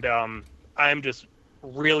 and I'm just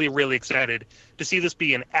really, really excited to see this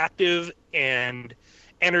be an active and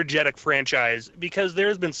energetic franchise, because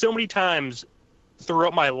there's been so many times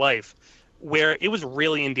throughout my life where it was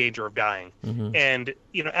really in danger of dying. Mm-hmm. And,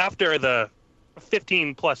 after the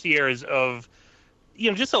 15 plus years of,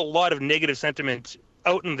 just a lot of negative sentiment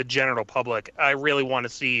out in the general public, I really want to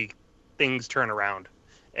see things turn around.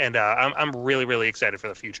 And I'm really, really excited for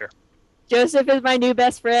the future. Joseph is my new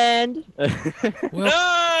best friend. Bethany.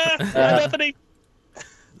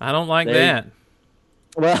 I don't like that.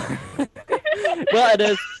 Well, it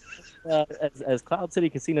is. As Cloud City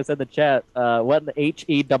Casino said in the chat, what the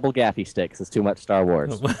HE double gaffy sticks is too much Star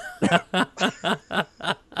Wars.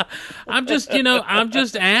 I'm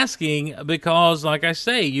just asking because, like I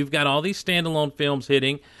say, you've got all these standalone films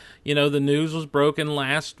hitting. The news was broken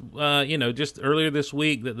just earlier this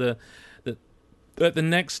week that the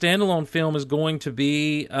next standalone film is going to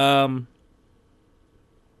be Han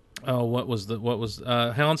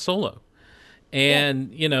Solo,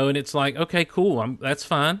 and and it's like, okay, cool, that's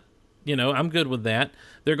fine. I'm good with that.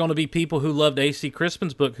 There are going to be people who loved A.C.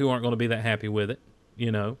 Crispin's book who aren't going to be that happy with it.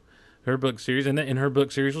 Her book series, and her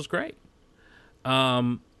book series was great.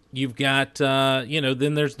 You've got,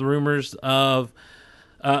 then there's the rumors of,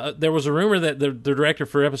 there was a rumor that the director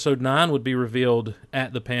for Episode 9 would be revealed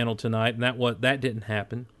at the panel tonight, and that didn't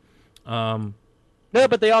happen. No,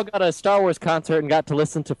 but they all got a Star Wars concert and got to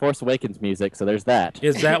listen to Force Awakens music, so there's that.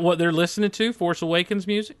 Is that what they're listening to, Force Awakens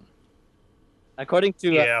music? According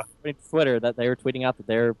to Twitter, that they were tweeting out that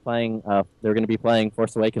they're playing, they're going to be playing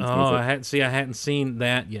Force Awakens music. I hadn't seen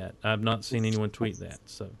that yet. I've not seen anyone tweet that.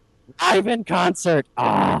 So live in concert.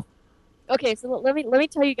 Ah. Okay, so let me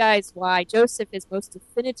tell you guys why Joseph is most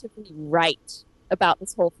definitively right about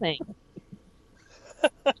this whole thing.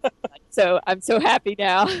 So I'm so happy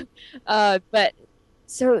now. But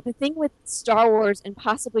so the thing with Star Wars and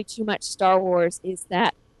possibly too much Star Wars is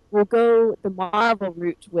that we'll go the Marvel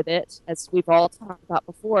route with it, as we've all talked about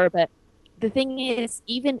before. But the thing is,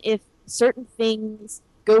 even if certain things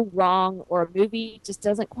go wrong, or a movie just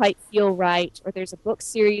doesn't quite feel right, or there's a book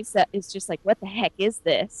series that is just like, what the heck is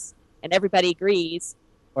this? And everybody agrees.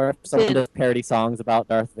 Or if someone does parody songs about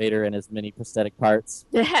Darth Vader and his many prosthetic parts.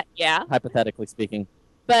 Yeah. Hypothetically speaking.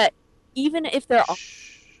 But even if there are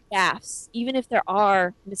gaffes, even if there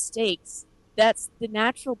are mistakes, that's the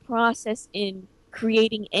natural process in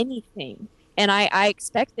creating anything. And I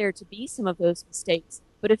expect there to be some of those mistakes.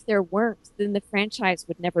 But if there weren't, then the franchise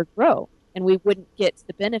would never grow. And we wouldn't get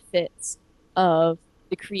the benefits of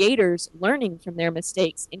the creators learning from their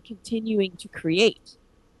mistakes and continuing to create.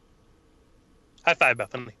 High five,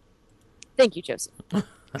 Bethany. Thank you, Joseph.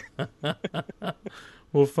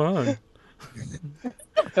 Well, fine.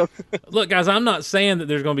 Look, guys, I'm not saying that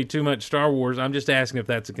there's going to be too much Star Wars. I'm just asking if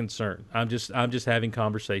that's a concern. I'm just having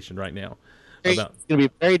conversation right now. It's going to be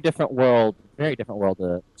a very different world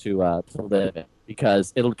to live in.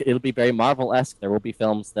 because it'll be very Marvel-esque. There will be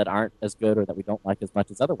films that aren't as good or that we don't like as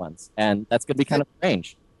much as other ones, and that's going to be kind of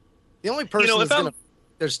strange. The only person that's going to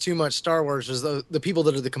there's too much Star Wars is the people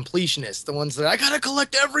that are the completionists, the ones that I gotta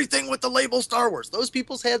collect everything with the label Star Wars. Those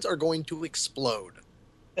people's heads are going to explode.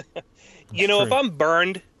 If I'm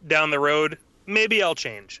burned down the road, maybe I'll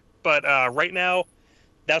change. But right now,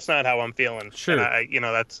 that's not how I'm feeling. Sure. And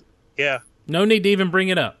that's No need to even bring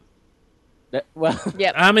it up. Well,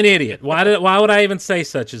 yep. I'm an idiot. Why would I even say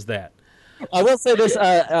such as that? I will say this.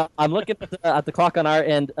 I'm looking at the clock on our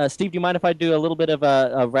end. Steve, do you mind if I do a little bit of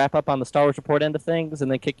a wrap up on the Star Wars Report end of things,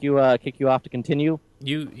 and then kick you off to continue?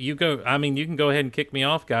 You go. I mean, you can go ahead and kick me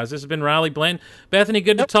off, guys. This has been Riley, Blanton, Bethany.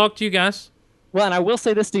 Good to talk to you guys. Well, and I will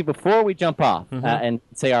say this, Steve, before we jump off and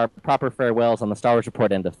say our proper farewells on the Star Wars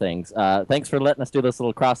Report end of things. Thanks for letting us do this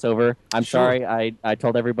little crossover. I'm sorry I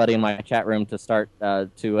told everybody in my chat room to start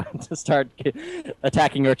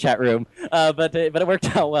attacking your chat room, but it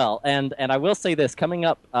worked out well. And I will say this, coming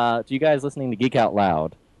up to you guys listening to Geek Out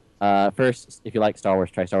Loud. First, if you like Star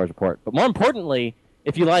Wars, try Star Wars Report. But more importantly,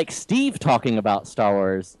 if you like Steve talking about Star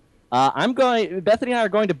Wars. Bethany and I are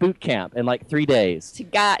going to boot camp in like 3 days. To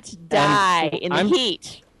die in the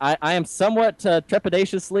heat. I am somewhat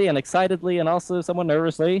trepidatiously and excitedly and also somewhat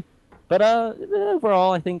nervously. But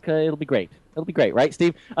overall, I think it'll be great. It'll be great, right,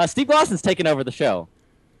 Steve? Steve Lawson's taking over the show.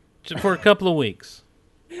 For a couple of weeks.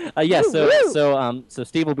 Yes, so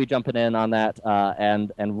Steve will be jumping in on that.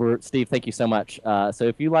 And Steve, thank you so much. So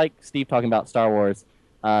if you like Steve talking about Star Wars,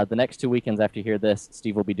 the next 2 weekends after you hear this,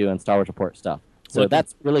 Steve will be doing Star Wars Report stuff. So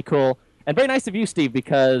that's really cool. And very nice of you, Steve,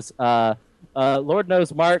 because Lord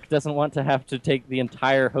knows Mark doesn't want to have to take the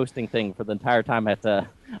entire hosting thing for the entire time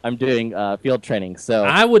I'm doing field training. So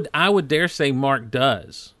I would dare say Mark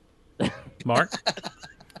does. Mark?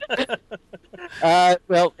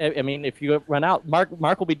 Well, I mean, if you run out,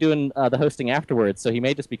 Mark will be doing the hosting afterwards, so he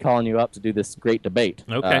may just be calling you up to do this great debate.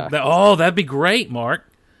 Okay. That'd be great,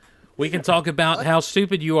 Mark. We can talk about how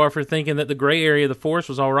stupid you are for thinking that the gray area of the Force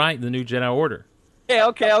was all right in the New Jedi Order.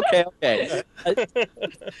 Okay.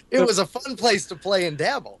 It was a fun place to play and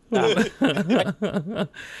dabble.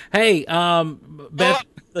 Hey, Beth.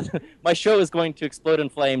 My show is going to explode in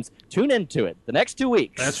flames. Tune into it the next 2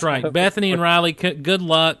 weeks. That's right. Bethany and Riley, good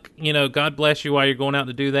luck. God bless you while you're going out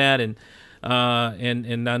to do that. And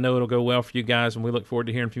I know it'll go well for you guys, and we look forward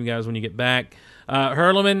to hearing from you guys when you get back.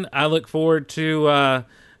 Hurliman, I look forward to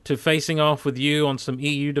facing off with you on some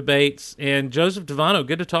EU debates. And Joseph Travano,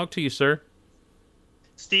 good to talk to you, sir.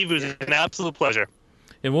 Steve, it was an absolute pleasure.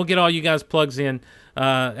 And we'll get all you guys plugs in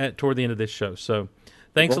toward the end of this show. So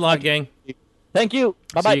thanks a lot, gang. Thank you.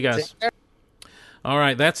 Bye-bye. See you guys. All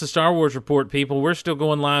right, that's the Star Wars Report, people. We're still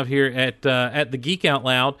going live here at the Geek Out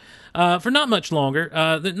Loud for not much longer.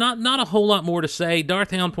 Not a whole lot more to say.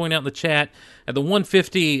 Darth Hound pointed out in the chat at the 1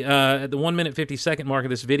 minute 50 second mark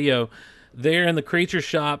of this video. There in the creature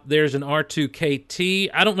shop, there's an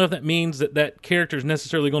R2KT. I don't know if that means that character is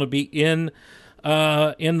necessarily going to be in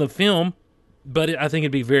the film, but I think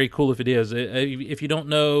it'd be very cool if it is. If you don't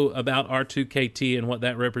know about R2KT and what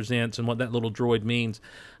that represents and what that little droid means,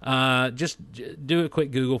 just do a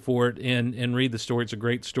quick Google for it and read the story. It's a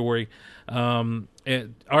great story.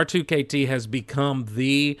 R2KT has become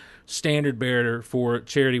the standard bearer for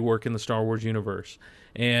charity work in the Star Wars universe,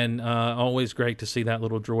 and always great to see that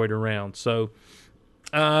little droid around. So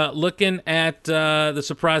looking at the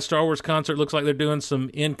surprise Star Wars concert, looks like they're doing some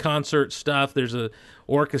in-concert stuff. There's a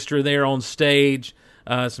orchestra there on stage,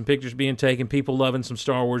 some pictures being taken, people loving some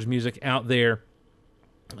Star Wars music out there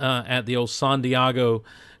at the old San Diego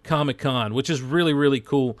ComiCon, which is really, really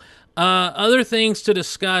cool. Other things to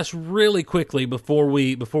discuss really quickly before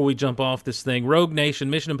we jump off this thing. Rogue Nation,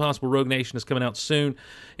 Mission Impossible Rogue Nation is coming out soon,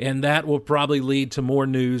 and that will probably lead to more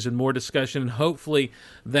news and more discussion, and hopefully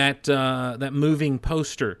that moving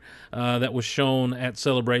poster that was shown at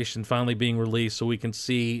Celebration finally being released so we can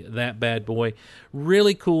see that bad boy.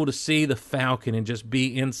 Really cool to see the Falcon and just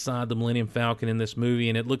be inside the Millennium Falcon in this movie,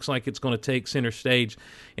 and it looks like it's going to take center stage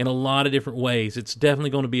in a lot of different ways. It's definitely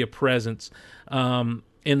going to be a presence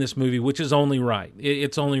in this movie, which is only right.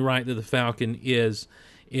 It's only right that the Falcon is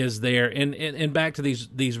there. And back to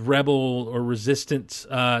these rebel or resistance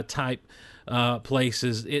type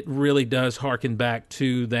places, it really does harken back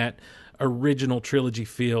to that original trilogy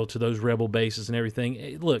feel, to those rebel bases and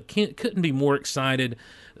everything. Look, couldn't be more excited.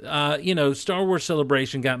 Star Wars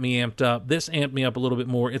Celebration got me amped up. This amped me up a little bit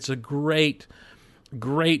more. It's a great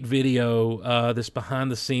video, this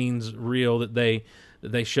behind the scenes reel that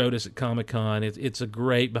that they showed us at ComiCon. It's a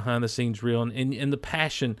great behind-the-scenes reel, and the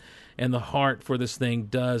passion and the heart for this thing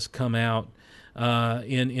does come out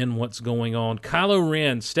in what's going on. Kylo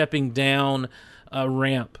Ren stepping down a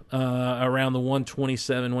ramp around the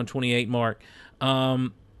 127, 128 mark.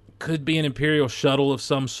 Could be an Imperial shuttle of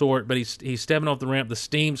some sort, but he's stepping off the ramp. The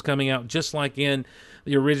steam's coming out just like in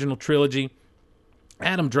the original trilogy.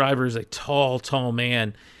 Adam Driver is a tall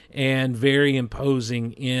man and very imposing,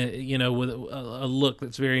 with a look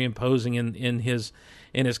that's very imposing in his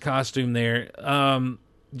costume there.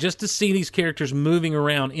 Just to see these characters moving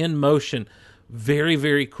around in motion, very,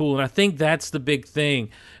 very cool. And I think that's the big thing.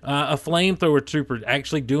 A flamethrower trooper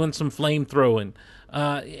actually doing some flame throwing.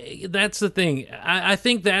 That's the thing. I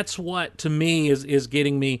think that's what, to me, is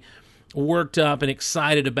getting me worked up and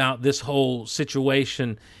excited about this whole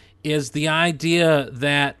situation, is the idea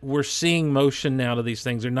that we're seeing motion now to these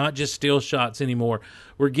things. They're not just still shots anymore.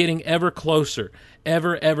 We're getting ever closer,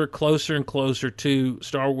 ever closer and closer to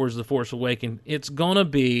Star Wars The Force Awakens. It's going to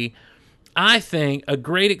be, I think, a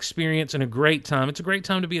great experience and a great time. It's a great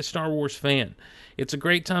time to be a Star Wars fan. It's a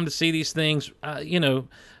great time to see these things, and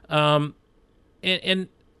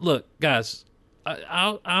look, guys,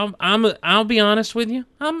 I'll be honest with you.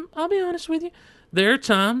 I'll be honest with you. There are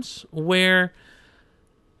times where,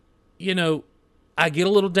 I get a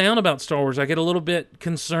little down about Star Wars. I get a little bit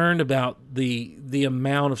concerned about the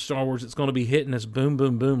amount of Star Wars that's going to be hitting us boom,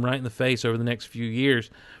 boom, boom right in the face over the next few years.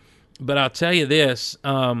 But I'll tell you this,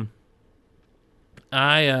 I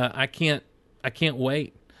can't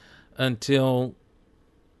wait until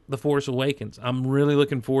The Force Awakens. I'm really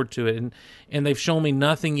looking forward to it, and they've shown me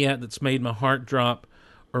nothing yet that's made my heart drop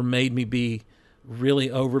or made me be really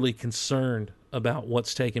overly concerned about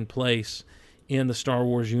what's taking place in the Star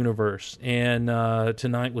Wars universe. And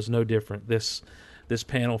tonight was no different. This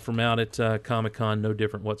panel from out at Comic-Con, no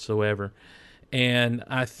different whatsoever. And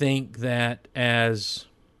I think that as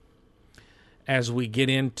we get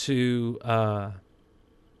into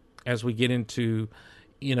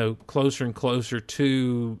closer and closer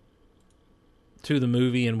to the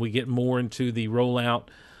movie, and we get more into the rollout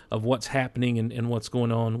of what's happening and what's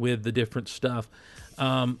going on with the different stuff,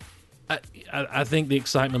 I think the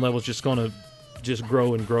excitement level is just going to just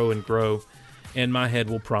grow and grow and grow, and my head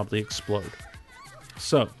will probably explode.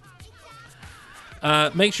 So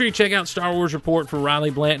make sure you check out Star Wars Report for Riley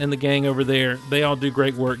Blanton and the gang over there. They all do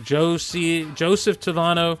great work. Joseph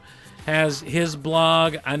Travano has his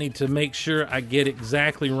blog. I need to make sure I get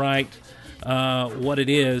exactly right what it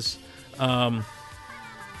is,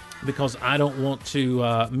 because I don't want to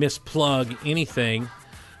misplug anything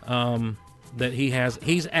that he has.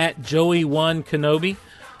 He's at Joey1Kenobi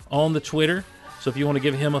on the Twitter, so if you want to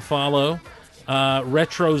give him a follow,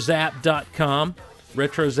 retrozap.com.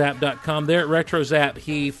 Retrozap.com. There at Retrozap,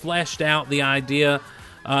 he fleshed out the idea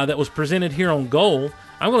that was presented here on Goal.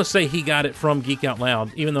 I'm going to say he got it from Geek Out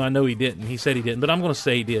Loud, even though I know he didn't. He said he didn't, but I'm going to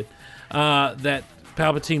say he did. That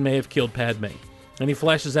Palpatine may have killed Padme. And he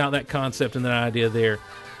fleshes out that concept and that idea there.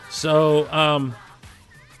 So,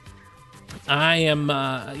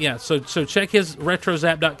 so check his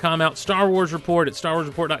retrozap.com out. Star Wars Report at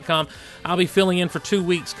starwarsreport.com. I'll be filling in for 2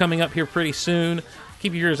 weeks coming up here pretty soon.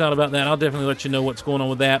 Keep your ears out about that. I'll definitely let you know what's going on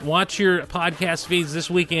with that. Watch your podcast feeds this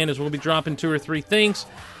weekend, as we'll be dropping 2 or 3 things.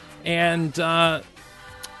 And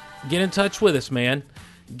get in touch with us, man.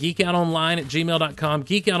 geekoutonline@gmail.com.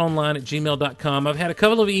 geekoutonline@gmail.com. I've had a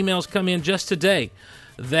couple of emails come in just today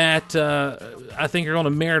that I think are going to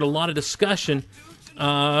merit a lot of discussion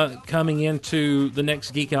coming into the next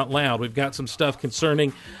Geek Out Loud. We've got some stuff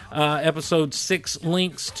concerning Episode 6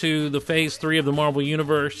 links to the Phase 3 of the Marvel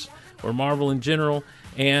Universe, or Marvel in general,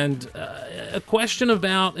 and a question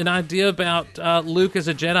about, an idea about Luke as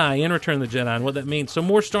a Jedi in Return of the Jedi and what that means. So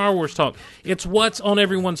more Star Wars talk. It's what's on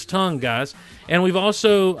everyone's tongue, guys. And we've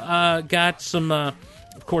also got some,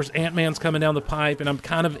 of course, Ant-Man's coming down the pipe, and I'm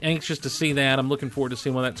kind of anxious to see that. I'm looking forward to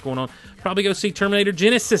seeing what that's going on. Probably go see Terminator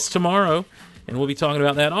Genesis tomorrow, and we'll be talking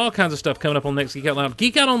about that. All kinds of stuff coming up on the next Geek Out Loud.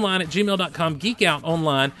 geekoutonline@gmail.com.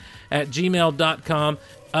 geekoutonline@gmail.com.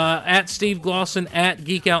 At Steve Glosson, at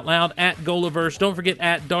Geek Out Loud, at GOLiverse. Don't forget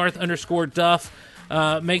at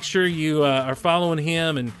Darth_Duff. Make sure you are following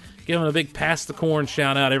him and give him a big Pass the Corn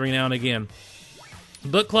shout out every now and again.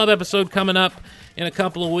 Book club episode coming up in a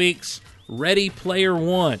couple of weeks. Ready Player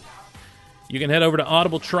One. You can head over to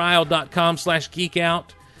audibletrial.com/geekout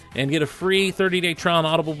and get a free 30-day trial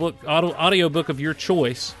on audio book of your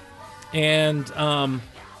choice. And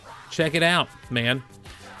check it out, man.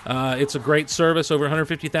 It's a great service, over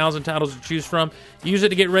 150,000 titles to choose from. Use it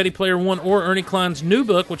to get Ready Player One or Ernie Klein's new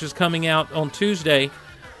book, which is coming out on Tuesday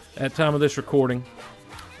at time of this recording.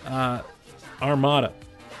 Armada.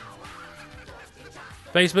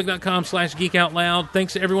 Facebook.com/geekoutloud.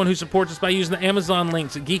 Thanks to everyone who supports us by using the Amazon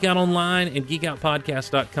links at Geek Out Online and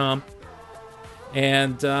geekoutpodcast.com.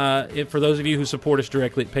 And for those of you who support us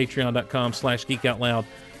directly at patreon.com/geekoutloud,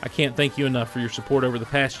 I can't thank you enough for your support over the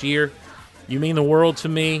past year. You mean the world to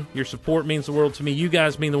me. Your support means the world to me. You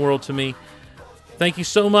guys mean the world to me. Thank you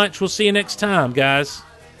so much. We'll see you next time, guys,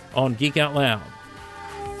 on Geek Out Loud.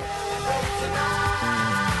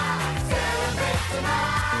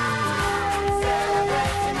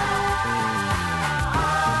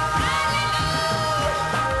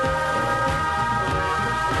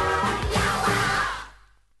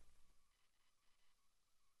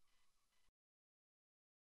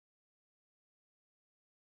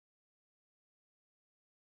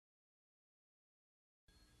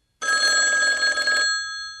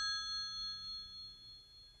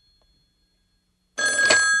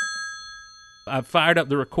 I've fired up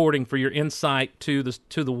the recording for your insight to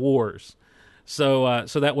the wars, so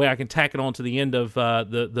that way I can tack it on to the end of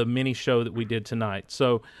the mini show that we did tonight.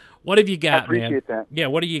 So, what have you got, man? I appreciate that. Yeah,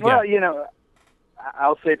 what do you got? Well,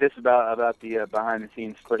 I'll say this about the behind the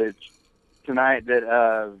scenes footage tonight, that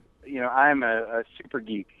I'm a super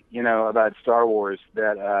geek, about Star Wars.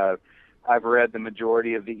 That I've read the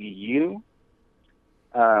majority of the EU.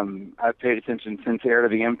 I've paid attention since Heir to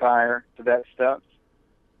the Empire to that stuff.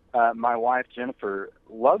 My wife, Jennifer,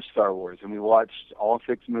 loves Star Wars, and we watched all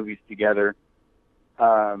 6 movies together.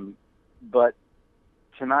 But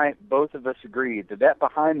tonight, both of us agreed that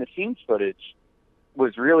behind-the-scenes footage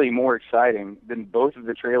was really more exciting than both of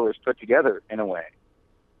the trailers put together, in a way.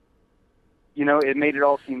 It made it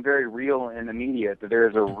all seem very real and immediate, that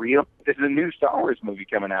there's a new Star Wars movie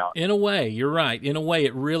coming out. In a way, you're right. In a way,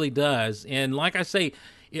 it really does. And like I say,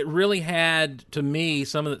 it really had, to me,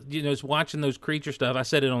 some of the, watching those creature stuff. I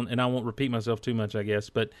said it on, and I won't repeat myself too much, I guess,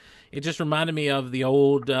 but it just reminded me of the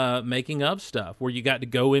old making of stuff, where you got to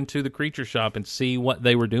go into the creature shop and see what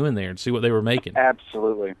they were doing there and see what they were making.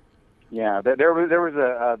 Absolutely. Yeah, there was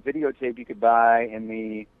a videotape you could buy in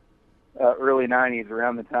the early 90s,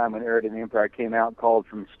 around the time when Heir to the Empire came out, called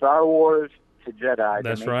From Star Wars to Jedi,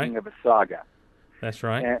 That's the making right. of a saga. That's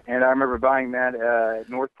right. And I remember buying that at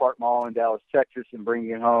North Park Mall in Dallas, Texas, and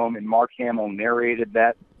bringing it home, and Mark Hamill narrated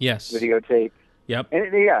that videotape. Yep.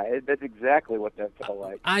 And that's exactly what that felt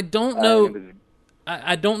like. I don't know.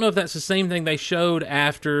 I don't know if that's the same thing they showed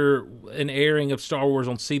after an airing of Star Wars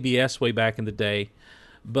on CBS way back in the day.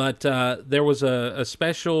 But there was a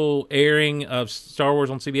special airing of Star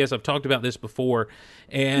Wars on CBS. I've talked about this before.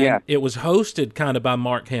 And it was hosted kind of by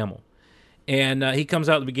Mark Hamill. And he comes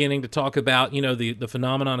out at the beginning to talk about, the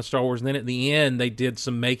phenomenon of Star Wars. And then at the end, they did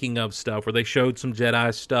some making of stuff where they showed some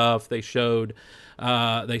Jedi stuff. They showed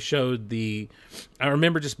the. I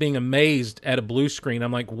remember just being amazed at a blue screen.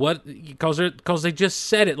 I'm like, what? Because they just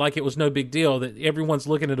said it like it was no big deal, that everyone's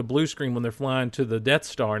looking at a blue screen when they're flying to the Death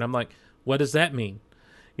Star. And I'm like, what does that mean?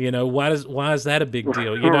 Why is that a big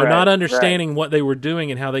deal? Not understanding what they were doing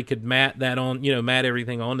and how they could mat that on, mat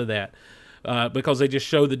everything onto that. Because they just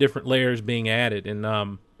show the different layers being added.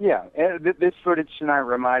 And this footage tonight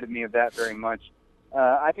reminded me of that very much.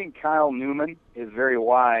 I think Kyle Newman is very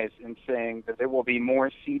wise in saying that there will be more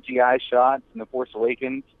CGI shots in The Force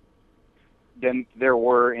Awakens than there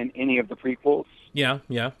were in any of the prequels. Yeah.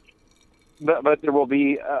 But there will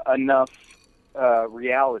be enough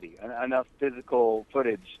reality, enough physical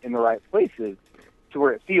footage in the right places to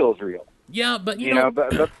where it feels real. Yeah, but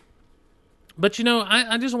But,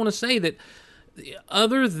 I just want to say that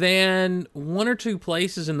other than 1 or 2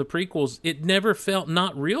 places in the prequels, it never felt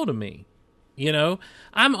not real to me.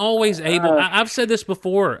 I'm always able, I've said this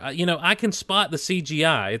before, I can spot the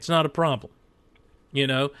CGI. It's not a problem.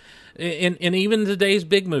 And even today's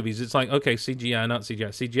big movies, it's like, okay, CGI, not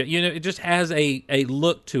CGI. It just has a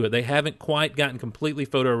look to it. They haven't quite gotten completely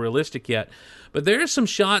photorealistic yet. But there are some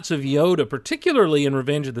shots of Yoda, particularly in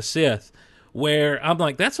Revenge of the Sith, where I'm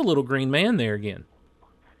like, that's a little green man there again.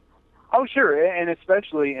 Oh, sure, and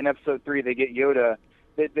especially in Episode 3, they get Yoda.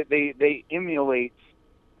 They emulate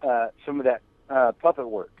some of that puppet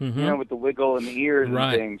work, with the wiggle and the ears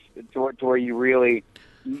and things, to where you really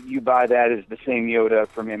you buy that as the same Yoda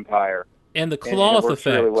from Empire. And the cloth effects,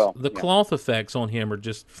 really cloth effects on him are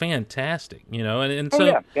just fantastic, and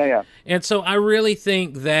so and so I really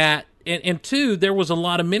think that. And 2, there was a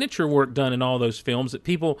lot of miniature work done in all those films that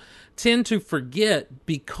people tend to forget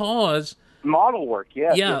because... Model work,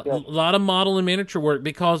 yes. Yeah, a lot of model and miniature work,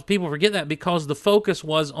 because people forget that because the focus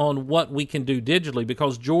was on what we can do digitally,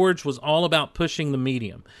 because George was all about pushing the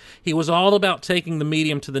medium. He was all about taking the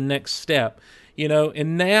medium to the next step,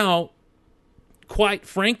 and now, quite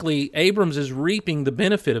frankly, Abrams is reaping the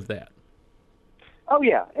benefit of that. Oh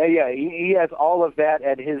yeah, yeah. He has all of that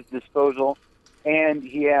at his disposal, and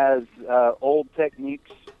he has old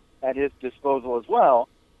techniques at his disposal as well.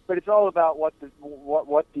 But it's all about what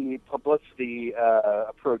the publicity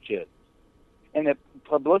approach is, and the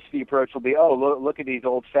publicity approach will be, oh, look at these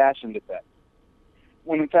old-fashioned effects,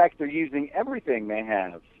 when in fact they're using everything they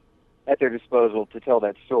have at their disposal to tell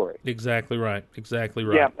that story. Exactly right. Exactly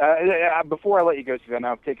right. Yeah. Before I let you go, Suzanne,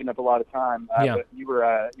 I've taken up a lot of time. But you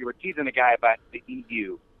were teasing a guy about the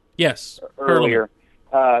EU. Yes. Earlier.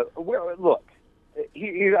 Look,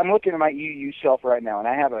 I'm looking at my EU shelf right now, and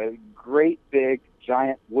I have a great big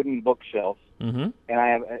giant wooden bookshelf, and I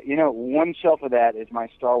have one shelf of that is my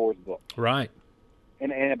Star Wars book. Right.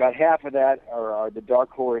 And about half of that are the Dark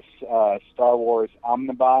Horse Star Wars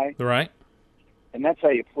omnibuy. Right. And that's how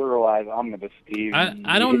you pluralize omnibus, Steve.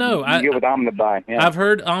 I don't know. You go with omnibuy. Yeah. I've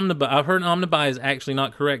heard omnibuy is actually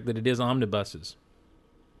not correct, that it is omnibuses.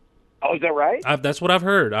 Oh, is that right? That's what I've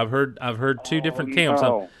heard. I've heard two different camps.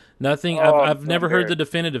 No. I've never heard the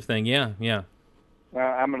definitive thing. Yeah.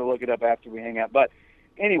 I'm going to look it up after we hang out. But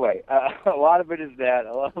anyway, a lot of it is that.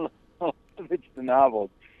 A lot of it's the novels.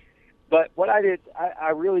 But what I did, I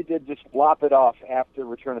really did just flop it off after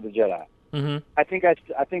Return of the Jedi. Mm-hmm. I think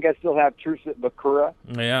I still have Truce at Bakura.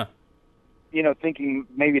 Yeah. Thinking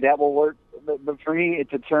maybe that will work. But for me,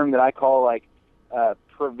 it's a term that I call like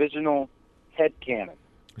provisional headcanon.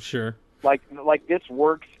 Sure. Like this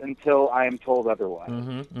works until I am told otherwise.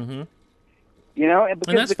 Mm-hmm. And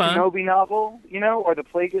because that's the fine. Kenobi novel, or the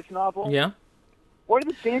Plagueis novel. Yeah. What are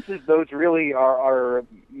the chances those really are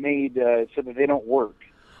made so that they don't work?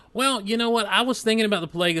 Well, you know what? I was thinking about the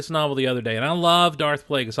Plagueis novel the other day, and I love Darth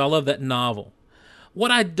Plagueis. I love that novel.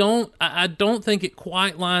 What I don't think it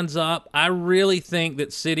quite lines up. I really think that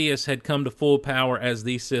Sidious had come to full power as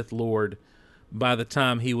the Sith Lord by the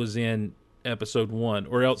time he was in Episode 1,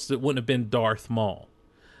 or else it wouldn't have been Darth Maul.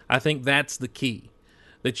 I think that's the key.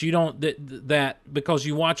 That you don't that because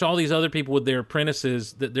you watch all these other people with their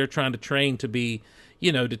apprentices that they're trying to train to be,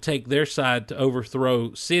 to take their side to overthrow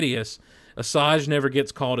Sidious. Asajj never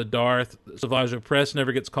gets called a Darth. Savage Opress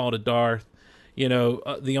never gets called a Darth.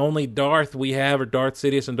 The only Darth we have are Darth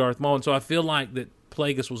Sidious and Darth Maul. And so I feel like that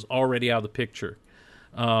Plagueis was already out of the picture.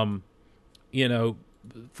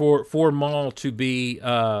 For Maul to be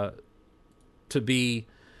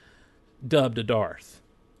dubbed a Darth,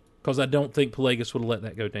 because I don't think Plagueis would have let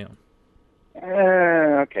that go down.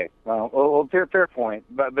 Okay. Well, fair point.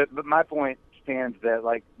 But my point stands that,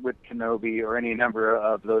 like with Kenobi or any number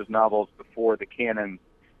of those novels before the canon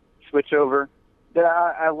switch over, that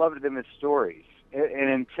I loved them as stories. And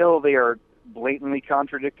until they are blatantly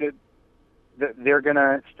contradicted, they're going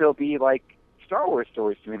to still be like Star Wars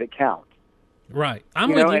stories to me that count. Right.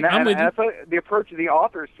 I'm with you. I thought the approach of the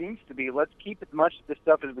author seems to be, let's keep as much of this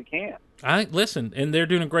stuff as we can. Listen, and they're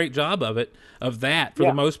doing a great job of that for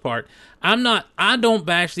the most part. I don't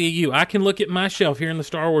bash the EU. I can look at my shelf here in the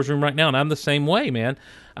Star Wars room right now, and I'm the same way, man.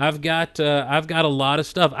 I've got a lot of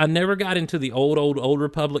stuff. I never got into the old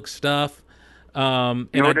Republic stuff. Nor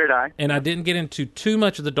did I. And I didn't get into too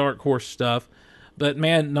much of the Dark Horse stuff. But,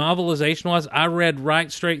 man, novelization-wise, I read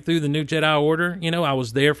right straight through the New Jedi Order. I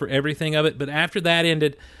was there for everything of it. But after that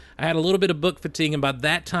ended, I had a little bit of book fatigue. And by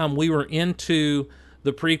that time, we were into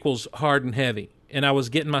the prequels hard and heavy. And I was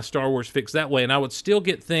getting my Star Wars fix that way. And I would still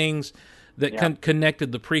get things that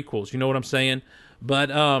connected the prequels. You know what I'm saying? But,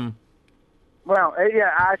 Well,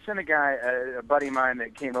 yeah, I sent a guy, a buddy of mine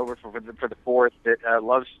that came over for the 4th that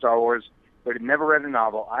loves Star Wars, but had never read a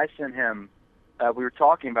novel. I sent him... we were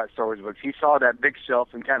talking about Star Wars books. He saw that big shelf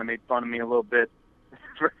and kind of made fun of me a little bit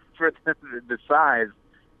for the size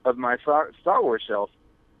of my Star Wars shelf.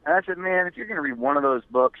 And I said, man, if you're going to read one of those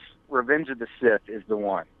books, Revenge of the Sith is the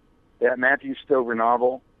one. That Matthew Stover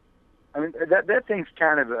novel. I mean, that thing's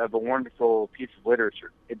kind of a wonderful piece of literature.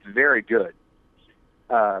 It's very good.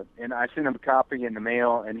 And I sent him a copy in the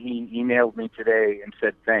mail, and he emailed me today and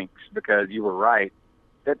said thanks because you were right.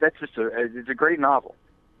 That's just it's a great novel.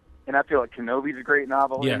 And I feel like Kenobi's a great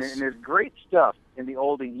novel. Yes. And there's great stuff in the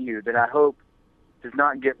old EU that I hope does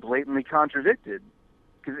not get blatantly contradicted,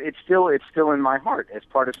 because it's still in my heart as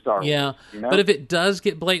part of Star Wars. Yeah, but if it does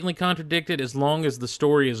get blatantly contradicted, as long as the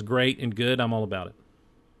story is great and good, I'm all about it.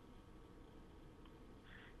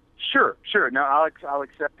 Sure. No, I'll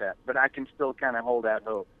accept that, but I can still kind of hold out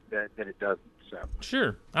hope that it doesn't. So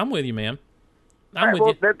sure, I'm with you, man. This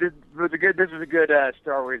was a good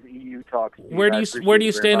Star Wars EU talk. Steve. Where do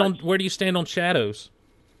you stand on Shadows?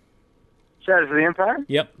 Shadows of the Empire?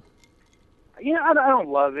 Yep. I don't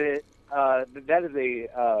love it. That is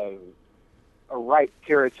a ripe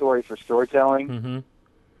territory for storytelling.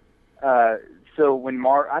 Mm-hmm. So when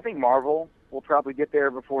I think Marvel will probably get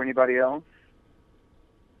there before anybody else.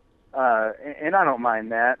 And I don't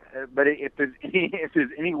mind that. But if there's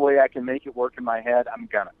any way I can make it work in my head, I'm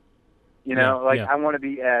gonna. I want to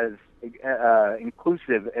be as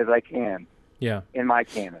inclusive as I can. Yeah. In my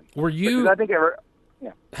canon. Were you? Because I think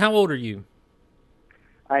How old are you?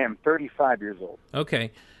 I am 35 years old.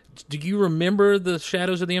 Okay. Do you remember the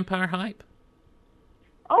Shadows of the Empire hype?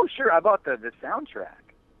 Oh, sure. I bought the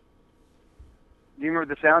soundtrack. Do you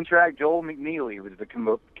remember the soundtrack? Joel McNeely was the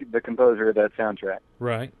composer of that soundtrack.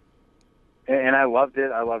 Right. And I loved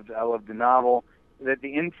it. I loved the novel. The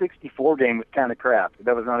N64 game was kind of crap.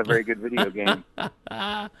 That was not a very good video game. But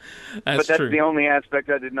that's true. The only aspect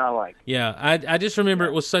I did not like. Yeah, I just remember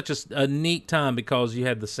it was such a neat time because you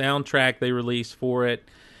had the soundtrack they released for it,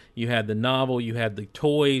 you had the novel, you had the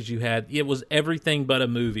toys, it was everything but a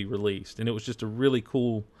movie released, and it was just a really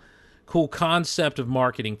cool concept of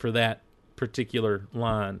marketing for that particular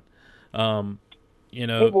line.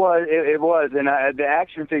 It was, and the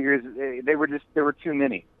action figures there were too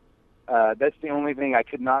many. That's the only thing I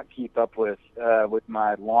could not keep up with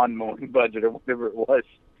my lawn mowing budget or whatever it was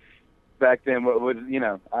back then.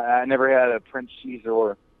 I never had a Prince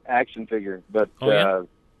Caesar action figure, but I'm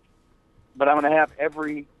going to have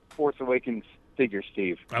every Force Awakens figure,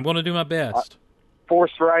 Steve. I'm going to do my best.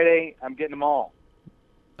 Force Friday, I'm getting them all.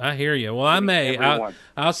 I hear you. Well, I may.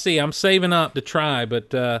 I'll see. I'm saving up to try,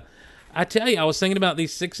 but I tell you, I was thinking about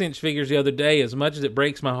these 6-inch figures the other day. As much as it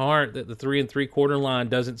breaks my heart that the 3 3/4 line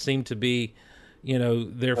doesn't seem to be,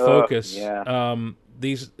 their focus. Yeah.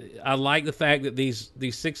 I like the fact that these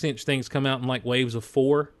 6-inch things come out in like waves of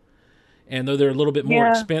 4, and though they're a little bit more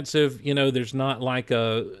expensive, there's not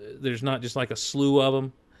just like a slew of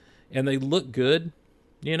them, and they look good.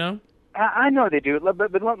 I know they do,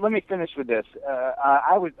 but let me finish with this.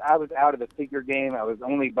 I was out of the figure game. I was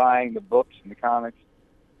only buying the books and the comics.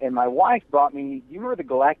 And my wife bought me, do you remember the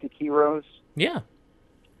Galactic Heroes? Yeah.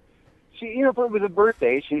 She, it was a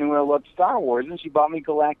birthday. She knew I loved Star Wars, and she bought me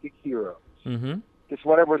Galactic Heroes. Mm-hmm. Just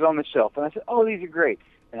whatever was on the shelf. And I said, oh, these are great.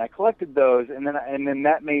 And I collected those, and then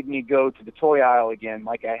that made me go to the toy aisle again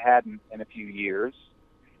like I hadn't in a few years.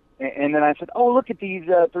 And then I said, oh, look at these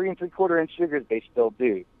 3 3/4 figures. They still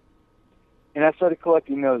do. And I started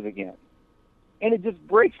collecting those again. And it just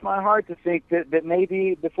breaks my heart to think that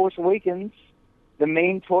maybe The Force Awakens, the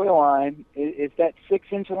main toy line, is that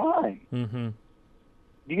 6-inch line. Mm-hmm.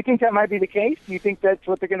 Do you think that might be the case? Do you think that's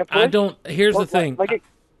what they're going to push? Here's the thing.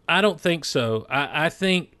 I don't think so. I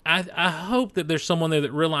think I hope that there's someone there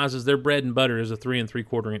that realizes their bread and butter is a 3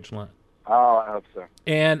 3/4 line. Oh, I hope so.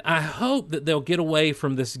 And I hope that they'll get away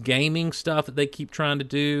from this gaming stuff that they keep trying to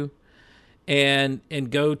do, and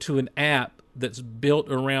go to an app that's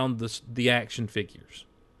built around the action figures.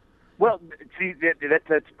 Well, see,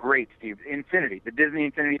 that's great, Steve. Infinity, the Disney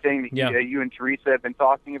Infinity thing that you and Teresa have been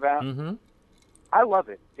talking about. Mm-hmm. I love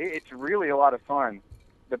it. It's really a lot of fun.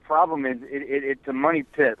 The problem is it's a money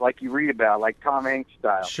pit, like you read about, like Tom Hanks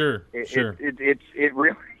style. Sure, sure. It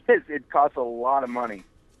really is. It costs a lot of money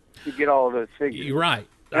to get all of those figures. You're right.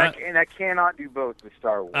 And I cannot do both with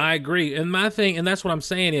Star Wars. I agree. And my thing, and that's what I'm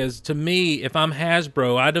saying is, to me, if I'm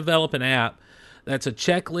Hasbro, I develop an app that's a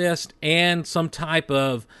checklist and some type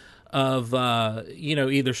of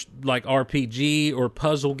either like RPG or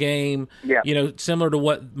puzzle game, similar to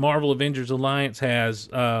what Marvel Avengers Alliance has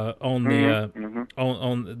on the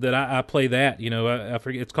on that I play that. I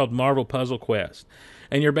forget, it's called Marvel Puzzle Quest,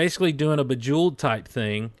 and you're basically doing a Bejeweled type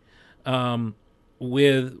thing.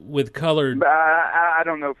 With colored. I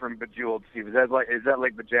don't know from Bejeweled, Steve. Is that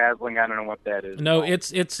like bejazzling? I don't know what that is. No,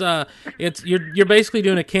 it's you're basically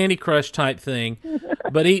doing a Candy Crush type thing,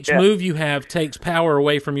 but each move you have takes power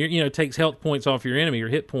away from takes health points off your enemy, or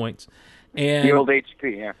hit points, and the old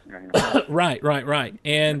HP, yeah. right,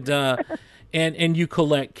 and you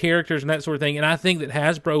collect characters and that sort of thing, and I think that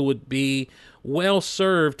Hasbro would be well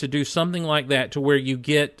served to do something like that, to where you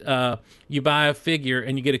get you buy a figure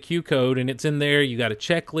and you get a Q code and it's in there. You got a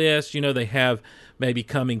checklist. They have maybe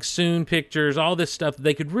coming soon pictures, all this stuff.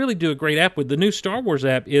 They could really do a great app with. The new Star Wars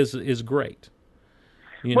app is great.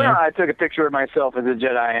 Well, I took a picture of myself as a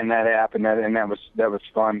Jedi in that app, and that was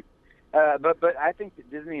fun. But I think that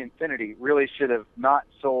Disney Infinity really should have not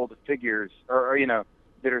sold figures or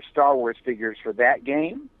that are Star Wars figures for that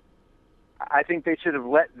game. I think they should have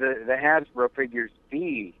let the Hasbro figures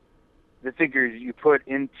be the figures you put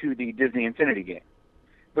into the Disney Infinity game.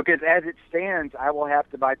 Because as it stands, I will have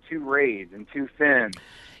to buy 2 Rays and 2 Finns.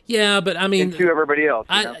 Yeah, but I mean, and 2 everybody else.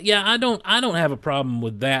 I don't have a problem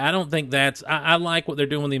with that. I don't think that's. I like what they're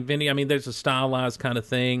doing with the Infinity. I mean, there's a stylized kind of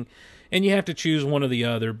thing, and you have to choose one or the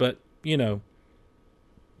other. But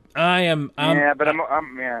I'm I'm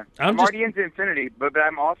already into Infinity, but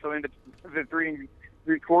I'm also into the 3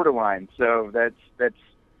 3/4 line. So that's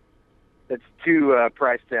two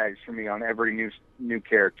price tags for me on every new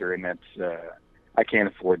character, and that's I can't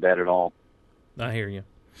afford that at all. I hear you.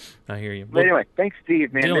 But anyway, thanks,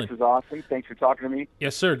 Steve, man. Dylan. This is awesome. Thanks for talking to me.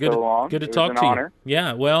 Yes, sir. Good to talk to you.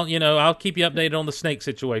 Yeah, well, I'll keep you updated on the snake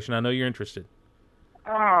situation. I know you're interested.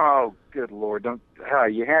 Oh, good Lord.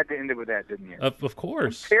 You had to end it with that, didn't you? Of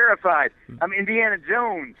course. I'm terrified. I'm Indiana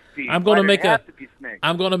Jones, Steve. I'm going to make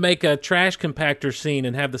snakes? a trash compactor scene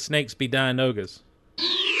and have the snakes be Dianogas.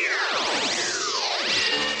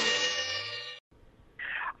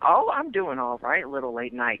 Oh, I'm doing all right. A little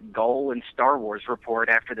late night goal and Star Wars report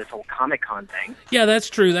after this whole ComiCon thing. Yeah, that's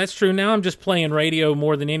true. Now I'm just playing radio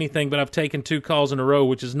more than anything, but I've taken 2 calls in a row,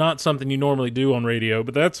 which is not something you normally do on radio,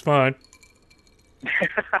 but that's fine.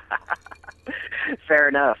 Fair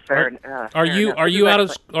enough. Are you out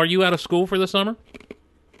of school for the summer?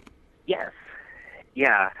 Yes.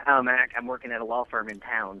 Yeah. I'm working at a law firm in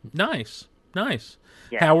town. Nice.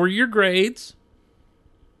 Yeah. How were your grades?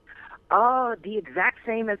 The exact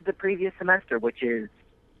same as the previous semester, which is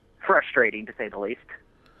frustrating to say the least.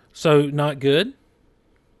 So not good?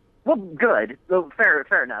 Well, good. Well, fair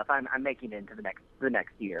enough. I'm making it into the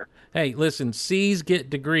next year. Hey, listen, C's get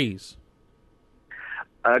degrees.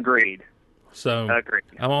 Agreed. So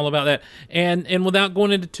I'm all about that. And without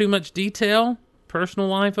going into too much detail, personal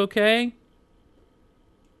life okay?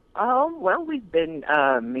 Oh, well, we've been,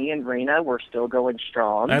 me and Rena, we're still going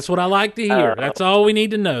strong. That's what I like to hear. That's all we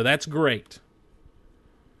need to know. That's great.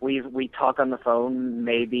 We talk on the phone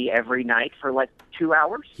maybe every night for like 2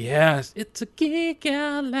 hours. Yes, it's a Geek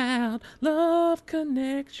Out Loud love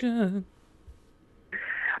connection.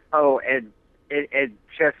 Oh, and it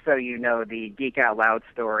just so you know, the Geek Out Loud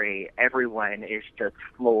story, everyone is just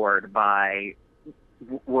floored by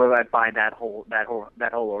that whole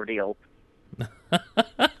ordeal.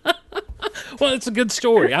 Well, it's a good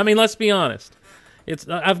story. I mean, let's be honest.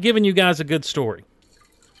 I've given you guys a good story.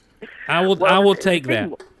 I will take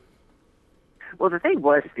that. Well, the thing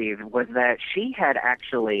was, Steve, was that she had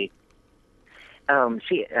actually,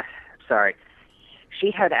 she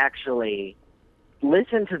had actually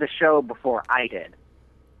listened to the show before I did.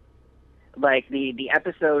 Like the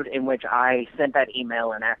episode in which I sent that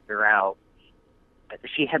email and asked her out,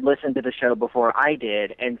 she had listened to the show before I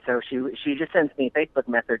did, and so she just sends me a Facebook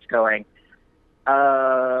message going,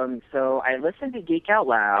 so I listened to Geek Out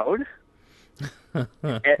Loud, and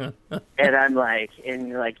I'm like,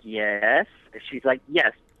 yes. She's like,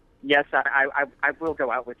 yes, I will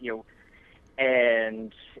go out with you,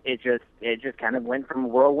 and it just kind of went from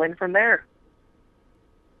whirlwind from there.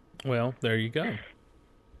 Well, there you go.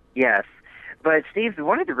 Yes, but Steve,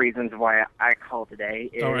 one of the reasons why I called today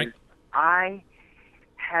is I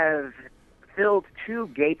have filled 2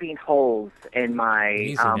 gaping holes in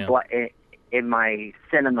my in my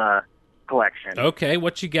cinema collection. Okay,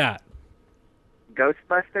 what you got?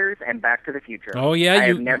 Ghostbusters and Back to the Future. Oh yeah, I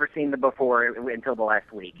have never seen them before until the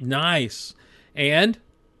last week. Nice. And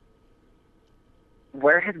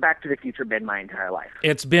where has Back to the Future been my entire life?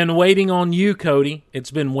 It's been waiting on you, Cody.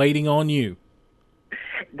 It's been waiting on you.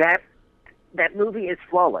 That movie is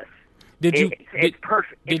flawless. It's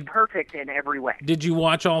perfect. It's perfect in every way. Did you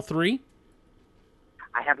watch all 3?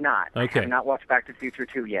 I have not. Okay. I have not watched Back to the Future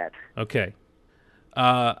 2 yet. Okay.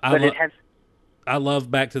 I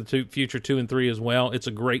love Back to the Future 2 and 3 as well. It's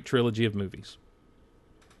a great trilogy of movies.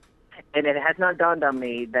 And it has not dawned on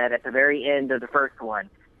me that at the very end of the first one,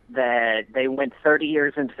 that they went 30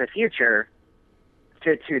 years into the future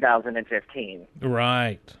to 2015.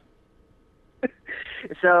 Right.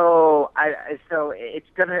 So it's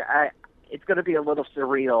gonna be a little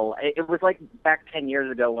surreal. It was like back 10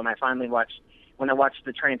 years ago when I watched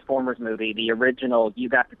the Transformers movie, the original "You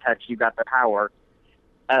Got the Touch, You Got the Power"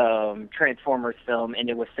 Transformers film, and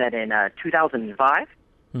it was set in 2005.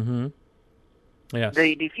 Mm-hmm. Yes.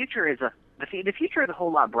 The future is a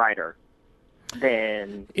whole lot brighter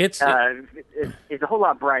than is a whole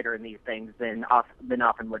lot brighter in these things than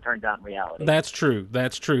often what turns out in reality. That's true.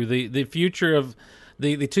 The future of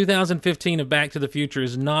the 2015 of Back to the Future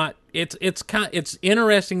is not. It's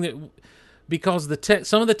interesting that because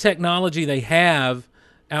some of the technology they have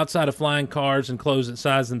outside of flying cars and clothes that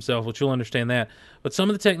size themselves, which you'll understand that. But some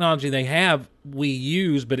of the technology they have we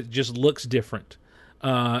use, but it just looks different,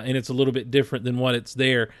 and it's a little bit different than what it's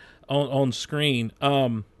there on screen.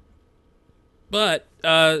 But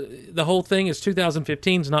the whole thing is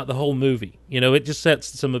 2015 is not the whole movie. It just sets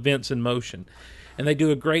some events in motion. And they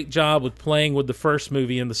do a great job with playing with the first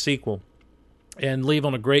movie and the sequel and leave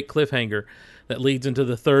on a great cliffhanger that leads into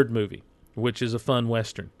the third movie, which is a fun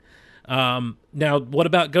Western. Now, what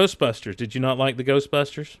about Ghostbusters? Did you not like the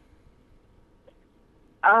Ghostbusters?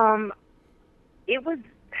 It was,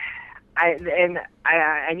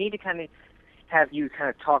 I need to kind of have you kind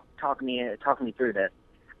of talk me through this.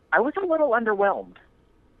 I was a little underwhelmed.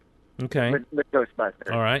 Okay. With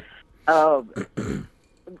Ghostbusters. All right.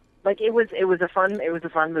 Like it was a fun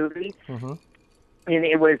movie. Mm-hmm. And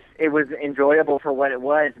it was enjoyable for what it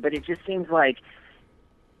was, but it just seems like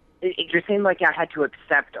it just seemed like I had to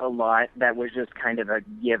accept a lot that was just kind of a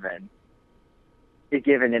given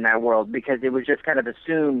in that world, because it was just kind of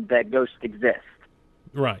assumed that ghosts exist.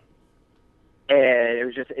 Right. And it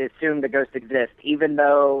was just assumed that ghosts exist, even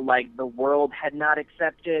though like the world had not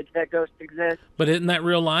accepted that ghosts exist. But isn't that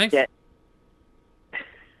real life? Yeah.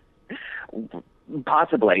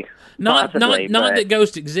 Possibly. Not but... that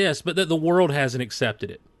ghosts exist, but that the world hasn't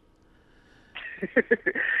accepted it.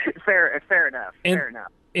 Fair enough. Fair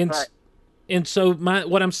enough. And so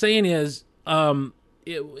what I'm saying is,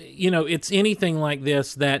 it's anything like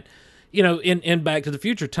this that, in Back to the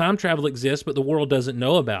Future, time travel exists, but the world doesn't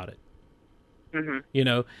know about it.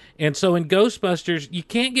 Mm-hmm. And so in Ghostbusters, you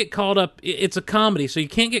can't get caught up. It's a comedy, so you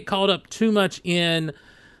can't get caught up too much in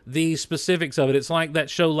the specifics of it. It's like that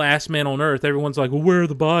show Last Man on Earth. Everyone's like, well, where are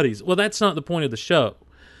the bodies? Well, that's not the point of the show.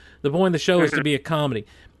 The point of the show is to be a comedy.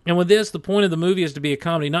 And with this, the point of the movie is to be a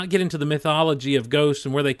comedy, not get into the mythology of ghosts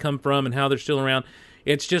and where they come from and how they're still around.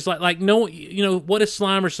 It's just like no, what is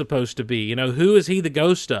Slimer supposed to be? Who is he the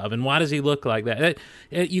ghost of, and why does he look like that?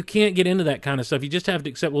 You can't get into that kind of stuff. You just have to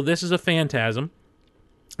accept, well, this is a phantasm,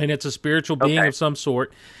 and it's a spiritual being of some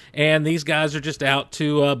sort, and these guys are just out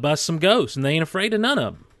to bust some ghosts, and they ain't afraid of none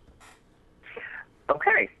of them.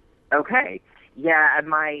 Okay. Yeah,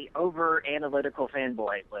 my over-analytical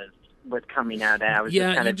fanboy was coming out, and I was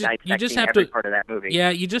just kind of dissecting every part of that movie. Yeah,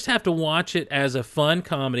 you just have to watch it as a fun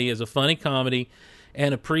comedy, as a funny comedy,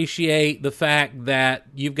 and appreciate the fact that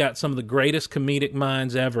you've got some of the greatest comedic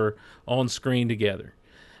minds ever on screen together,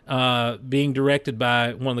 being directed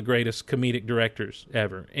by one of the greatest comedic directors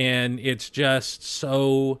ever. And it's just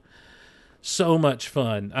so much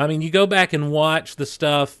fun. I mean, you go back and watch the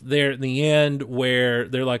stuff there at the end where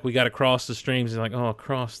they're like, we got to cross the streams. He's like, oh,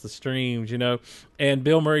 cross the streams, And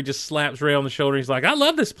Bill Murray just slaps Ray on the shoulder. He's like, I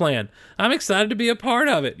love this plan. I'm excited to be a part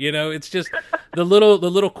of it. It's just the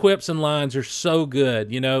little quips and lines are so good.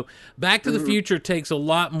 Back to the Future takes a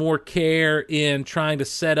lot more care in trying to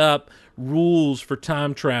set up rules for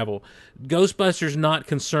time travel. Ghostbusters not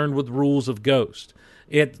concerned with rules of Ghost.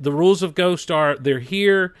 The rules of Ghost are they're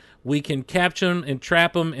here. We can catch them and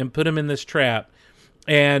trap them and put them in this trap.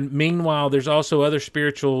 And meanwhile, there's also other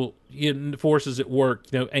spiritual forces at work,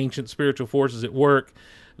 ancient spiritual forces at work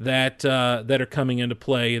that are coming into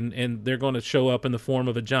play, and they're going to show up in the form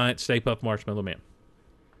of a giant Stay Puft Marshmallow Man.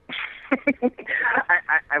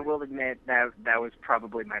 I will admit that was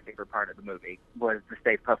probably my favorite part of the movie, was the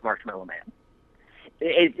Stay Puft Marshmallow Man.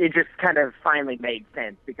 It just kind of finally made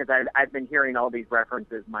sense, because I've been hearing all these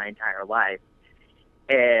references my entire life.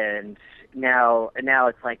 And now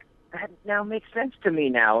it's like, that now makes sense to me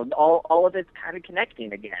now. All of it's kind of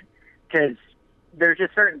connecting again, because there's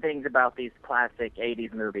just certain things about these classic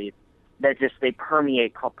 80s movies that just, they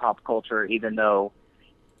permeate pop culture, even though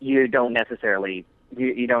you don't necessarily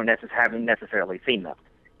haven't necessarily seen them.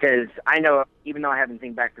 Because I know, even though I haven't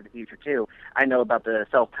seen Back to the Future 2, I know about the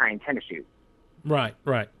self-tying tennis shoes. Right.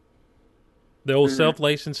 The old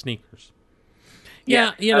self-lacing sneakers.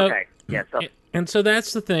 Yeah, Okay. Yeah. And so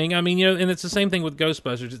that's the thing. I mean, and it's the same thing with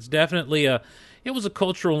Ghostbusters. It's definitely it was a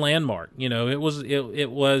cultural landmark. It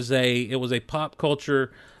was a pop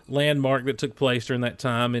culture landmark that took place during that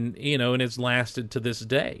time, and and it's lasted to this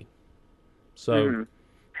day. So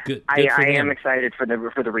good. I am excited for the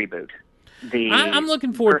reboot. I'm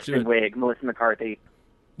looking forward to it. Kristen Wiig, Melissa McCarthy.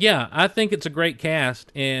 Yeah, I think it's a great cast,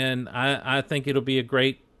 and I think it'll be a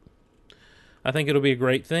great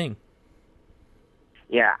thing.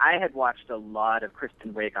 Yeah, I had watched a lot of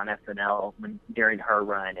Kristen Wiig on SNL during her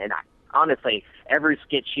run, and honestly, every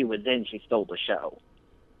skit she was in, she stole the show.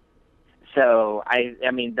 So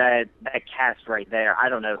I mean that cast right there, I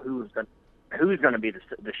don't know who's going to be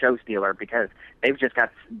the show stealer, because they've just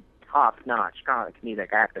got top-notch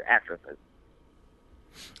comedic actresses.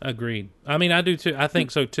 Agreed. I mean, I do too. I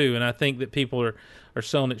think so too, and I think that people are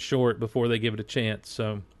selling it short before they give it a chance.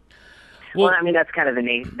 So. Well, I mean, that's kind of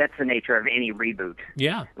that's the nature of any reboot.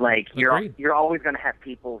 Yeah, like you're always going to have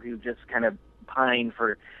people who just kind of pine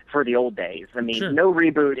for the old days. I mean, no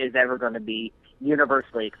reboot is ever going to be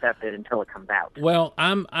universally accepted until it comes out. Well,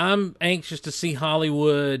 I'm anxious to see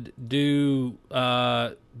Hollywood do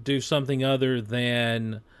something other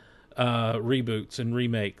than reboots and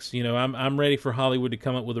remakes. You know, I'm ready for Hollywood to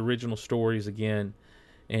come up with original stories again,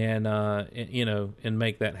 and you know, and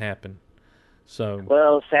make that happen. So,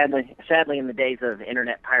 well, sadly, in the days of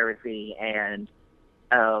internet piracy and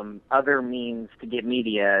other means to get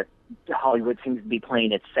media, Hollywood seems to be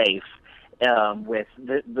playing it safe with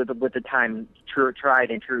the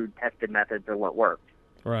tried and true tested methods of what worked.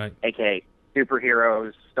 Right. AKA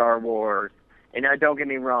superheroes, Star Wars, and don't get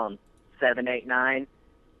me wrong, 7, 8, 9.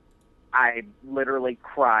 I literally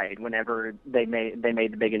cried whenever they made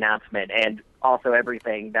the big announcement, and also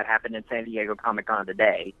everything that happened in San Diego ComiCon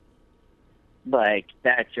today. Like,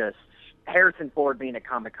 that just Harrison Ford being at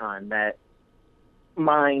ComiCon, that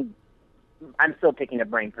I'm still picking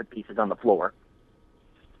up brain pieces on the floor.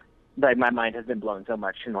 Like, my mind has been blown so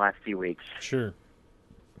much in the last few weeks. Sure.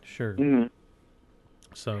 Mm-hmm.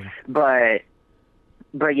 So, but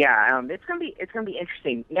yeah, it's gonna be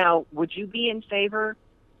interesting. Now, would you be in favor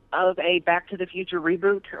of a Back to the Future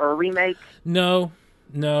reboot or remake? No.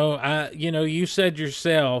 You said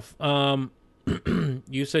yourself.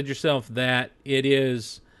 You said yourself that it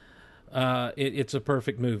is, it's a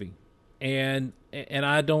perfect movie, and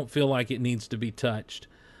I don't feel like it needs to be touched.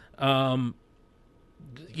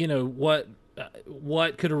 You know what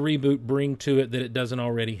could a reboot bring to it that it doesn't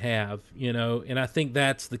already have? You know, and I think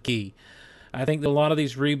that's the key. I think that a lot of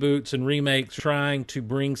these reboots and remakes are trying to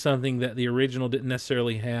bring something that the original didn't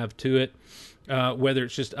necessarily have to it, whether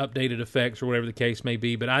it's just updated effects or whatever the case may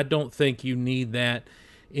be. But I don't think you need that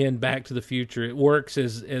in Back to the Future. It works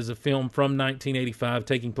as a film from 1985,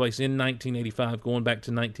 taking place in 1985, going back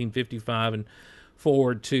to 1955 and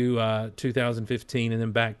forward to 2015, and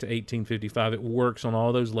then back to 1855. It works on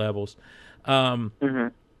all those levels.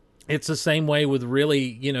 It's the same way with really,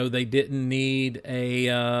 you know, they didn't need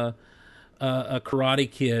a Karate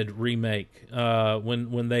Kid remake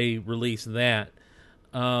when they released that.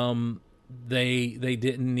 They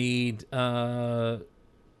didn't need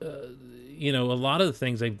you know, a lot of the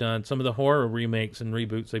things they've done, some of the horror remakes and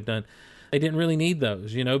reboots they've done, they didn't really need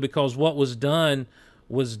those, you know, because what was done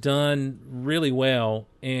really well,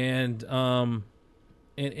 and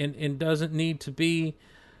doesn't need to be,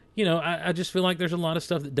 you know, I just feel like there's a lot of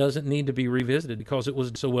stuff that doesn't need to be revisited because it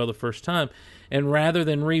was so well the first time. And rather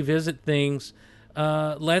than revisit things,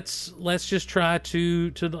 let's just try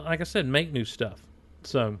to like I said, make new stuff.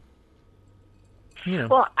 So, you know.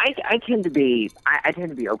 Well, I tend to be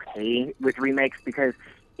okay with remakes because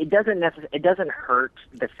it doesn't hurt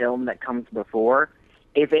the film that comes before.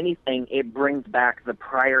 If anything, it brings back the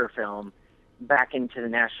prior film back into the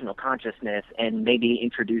national consciousness and maybe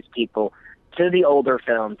introduce people to the older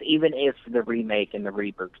films, even if the remake and the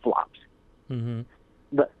reboot flops. Mm-hmm.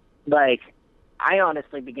 But, like, I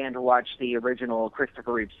honestly began to watch the original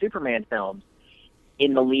Christopher Reeve Superman films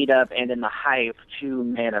in the lead-up and in the hype to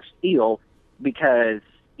Man of Steel because,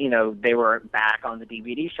 you know, they were back on the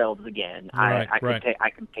DVD shelves again. Right, I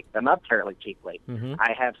can pick them up fairly cheaply. Mm-hmm.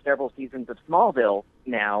 I have several seasons of Smallville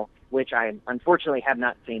now, which I unfortunately have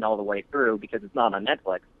not seen all the way through because it's not on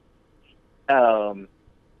Netflix.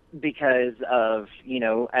 Because of, you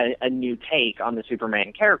know, a new take on the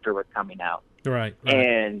Superman character was coming out. Right.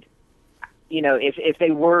 And, you know, if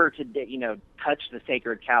they were to, you know, touch the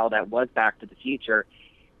sacred cow that was Back to the Future,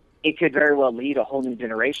 it could very well lead a whole new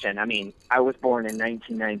generation. I mean, I was born in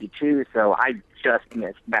 1992, so I just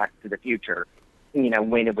missed Back to the Future, you know,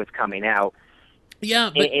 when it was coming out.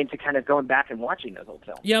 Yeah. But, and to kind of going back and watching those old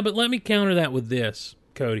films. Yeah, but let me counter that with this,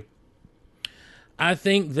 Cody. I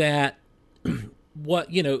think that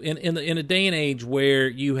what, you know, in a day and age where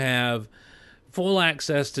you have full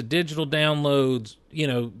access to digital downloads, you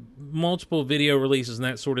know, multiple video releases and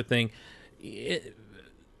that sort of thing,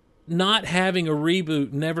 not having a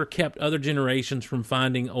reboot never kept other generations from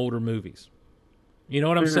finding older movies. You know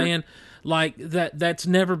what I'm saying? Like that's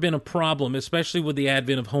never been a problem, especially with the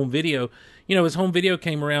advent of home video. You know, as home video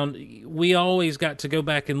came around, we always got to go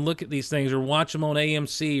back and look at these things or watch them on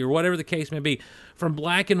AMC or whatever the case may be, from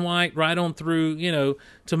black and white right on through, you know,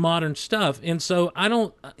 to modern stuff. And so I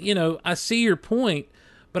don't, you know, I see your point,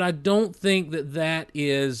 but I don't think that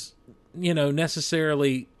is, you know,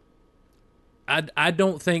 necessarily, I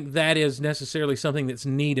don't think that is necessarily something that's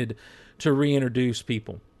needed to reintroduce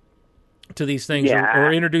people to these things,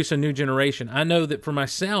 or introduce a new generation. I know that for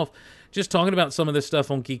myself, just talking about some of this stuff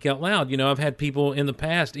on Geek Out Loud, you know, I've had people in the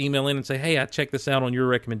past email in and say, hey, I checked this out on your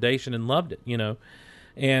recommendation and loved it, you know.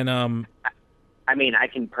 And I mean, I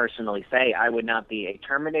can personally say I would not be a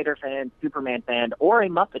Terminator fan, Superman fan, or a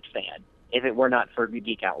Muppet fan if it were not for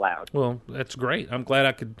Geek Out Loud. Well, that's great. I'm glad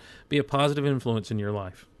I could be a positive influence in your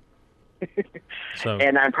life. So,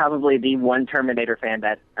 and I'm probably the one Terminator fan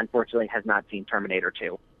that unfortunately has not seen Terminator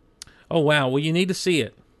 2. Oh wow! Well, you need to see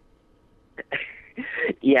it.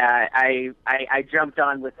 Yeah, I jumped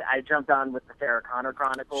on with the Sarah Connor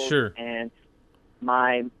Chronicles. Sure. And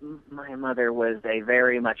my mother was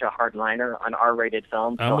very much a hardliner on R-rated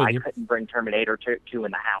films, I'm so with I you. couldn't bring Terminator 2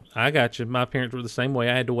 in the house. I got you. My parents were the same way.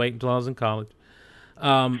 I had to wait until I was in college.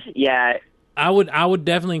 Yeah, I would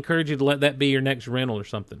definitely encourage you to let that be your next rental or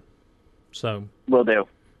something. So will do.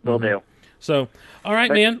 Will do. So, all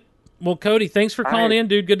right, man. Well, Cody, thanks for calling in,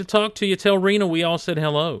 dude. Good to talk to you. Tell Rena we all said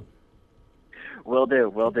hello. Will do.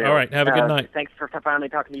 Will do. All right. Have a good night. Thanks for finally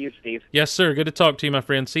talking to you, Steve. Yes, sir. Good to talk to you, my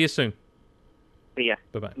friend. See you soon. See ya.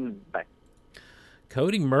 Bye-bye. Bye.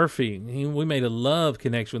 Cody Murphy. We made a love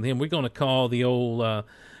connection with him. We're going to call the old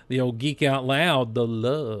Geek Out Loud the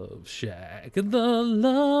Love Shack. The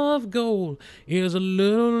Love Goal is a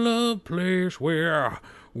little love place where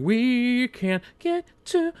we can get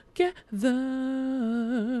together.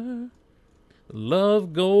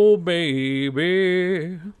 Love Goal,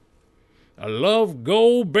 baby. A Love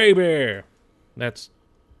Goal, baby. That's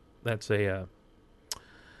a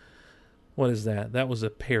what is that? That was a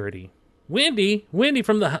parody. Wendy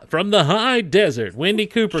from the high desert. Wendy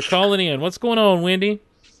Cooper calling in. What's going on, Wendy?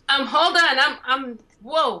 Hold on.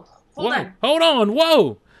 Whoa. Hold on. Hold on.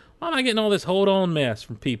 Whoa. Why am I getting all this hold on mess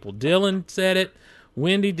from people? Dylan said it.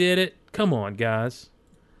 Wendy did it. Come on, guys.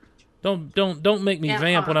 Don't make me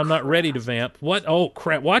vamp when I'm not ready to vamp. What? Oh,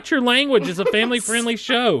 crap. Watch your language. It's a family-friendly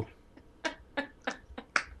show.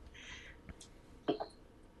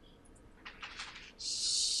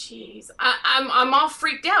 Jeez. I'm all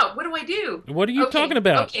freaked out. What do I do? What are you talking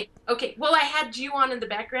about? Okay. Well, I had you on in the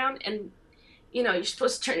background, and you're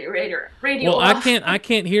supposed to turn your radio Well, off. I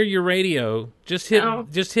can't hear your radio. Just hit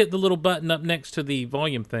the little button up next to the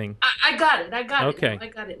volume thing. I got it. I got Okay. it. I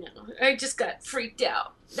got it now. I just got freaked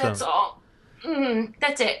out. That's all.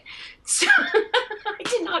 That's it. So, I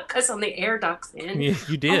did not cuss on the air, Docs, man. Yeah,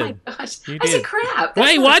 you did. Oh my gosh. You I did. said crap.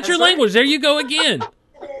 Wait, watch your language. There you go again.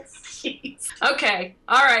 Jeez. Okay.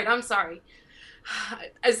 All right. I'm sorry.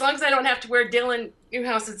 As long as I don't have to wear Dylan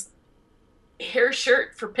Newhouse's hair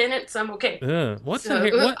shirt for penance, I'm okay. What's a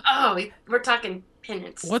hair? What? Oh, we're talking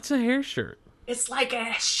penance. What's a hair shirt? It's like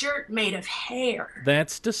a shirt made of hair.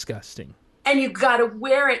 That's disgusting. And you gotta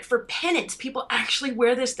wear it for penance. People actually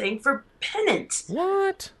wear this thing for penance.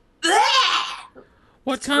 What?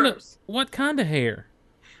 What kind of hair?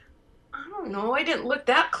 I don't know. I didn't look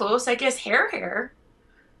that close. I guess hair.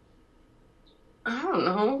 I don't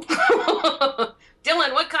know.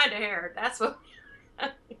 Dylan, what kind of hair? That's what.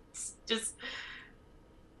 It's just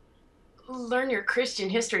learn your Christian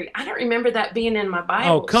history. I don't remember that being in my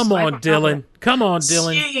Bible. Oh, come on, Dylan. Come on,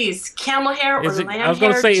 Dylan. Jeez, camel hair or lamb hair? I was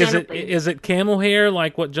going to say, is it camel hair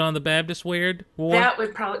like what John the Baptist wore? That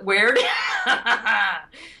would probably weird.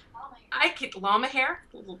 I could llama hair.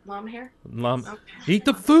 Okay. Eat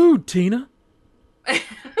the food, Tina.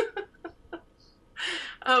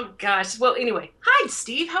 Oh gosh. Well, anyway, hi,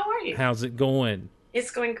 Steve. How are you? How's it going?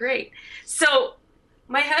 It's going great. So,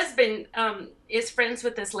 my husband is friends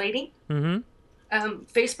with this lady.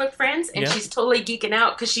 Facebook friends, and she's totally geeking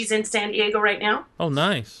out because she's in San Diego right now. Oh,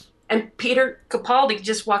 nice. And Peter Capaldi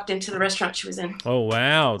just walked into the restaurant she was in. Oh,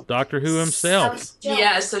 wow. Doctor Who himself.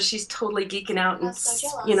 So she's totally geeking out and,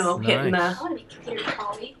 hitting the... I want to be Peter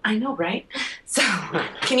Capaldi. I know, right? So,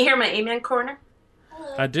 can you hear my amen corner?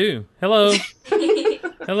 I do. Hello.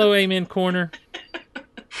 Hello, amen corner.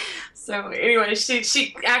 So, anyway,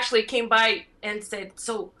 she actually came by and said,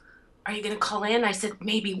 so, are you going to call in? I said,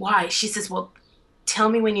 maybe. Why? She says, well, tell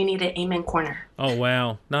me when you need an amen corner. Oh,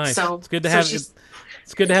 wow. Nice. So, it's good to have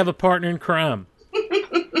it's good to have a partner in crime.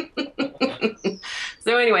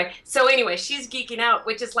 So anyway, she's geeking out,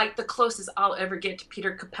 which is like the closest I'll ever get to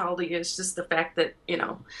Peter Capaldi is just the fact that,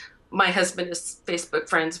 my husband is Facebook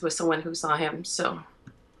friends with someone who saw him. So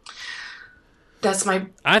that's my...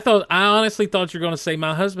 I honestly thought you were going to say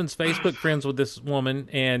my husband's Facebook friends with this woman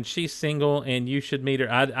and she's single and you should meet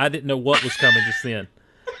her. I didn't know what was coming just then.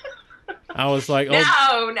 I was like, no.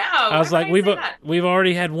 I was like, we've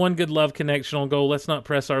already had one good love connection on Goal. Let's not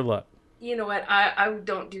press our luck. You know what? I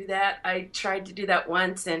don't do that. I tried to do that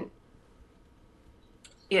once and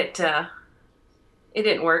it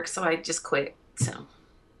didn't work, so I just quit. So,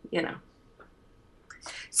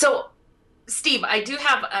 So, Steve, I do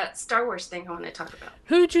have a Star Wars thing I want to talk about.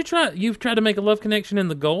 Who'd you try? You've tried to make a love connection in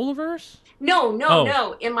the GOLiverse?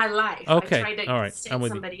 No, in my life. Okay, I tried to all right. set I'm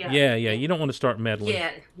with somebody you. up. Yeah, you don't want to start meddling.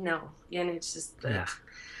 Yeah, no. And it's just,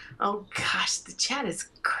 oh gosh, the chat is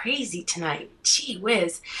crazy tonight. Gee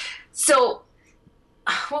whiz. So,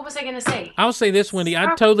 what was I going to say? I'll say this, Wendy.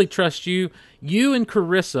 I'd totally trust you. You and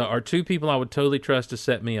Carissa are two people I would totally trust to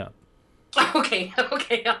set me up. Okay,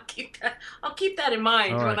 I'll keep that in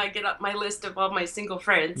mind All right. when I get up my list of all my single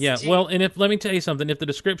friends. Yeah, Gee. well, and let me tell you something. If the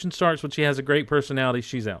description starts with she has a great personality,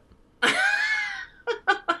 she's out.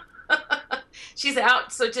 She's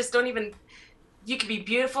out, so just don't even... You can be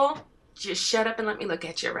beautiful, just shut up and let me look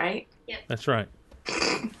at you, right? Yep. That's right.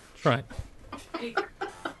 That's right.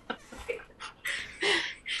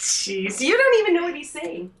 Jeez, you don't even know what he's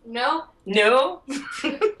saying. No. No?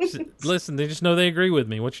 Listen, they just know they agree with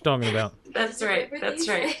me. What you talking about? That's right, that's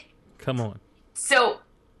right. Come on. So,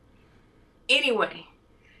 anyway,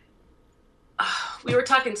 we were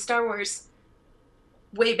talking Star Wars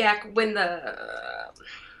way back when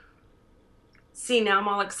See, now I'm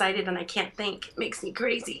all excited and I can't think. It makes me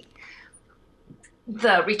crazy.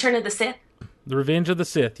 The Return of the Sith? The Revenge of the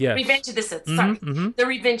Sith, yes. Revenge of the Sith, sorry. Mm-hmm. The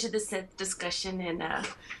Revenge of the Sith discussion, and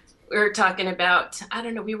we were talking about, I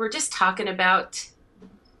don't know, we were just talking about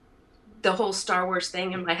the whole Star Wars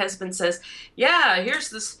thing, and my husband says, yeah, here's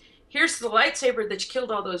the lightsaber that you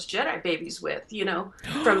killed all those Jedi babies with, you know,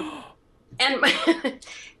 and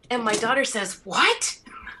my daughter says, what?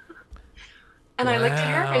 And I looked at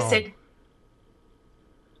her and I said,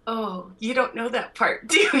 oh, you don't know that part,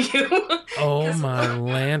 do you? Oh, my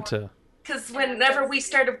Lanta. Because whenever we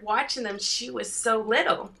started watching them, she was so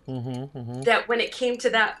little that when it came to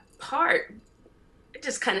that part, I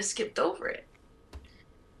just kind of skipped over it.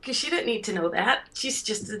 Because she didn't need to know that. She's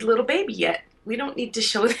just a little baby yet. We don't need to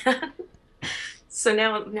show that. So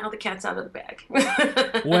now the cat's out of the bag.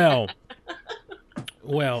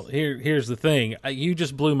 Well, here's the thing. You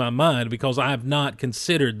just blew my mind because I have not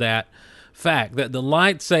considered that fact, that the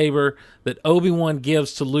lightsaber that Obi-Wan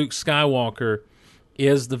gives to Luke Skywalker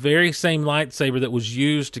is the very same lightsaber that was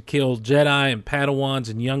used to kill Jedi and Padawans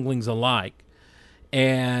and younglings alike.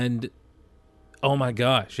 And, oh my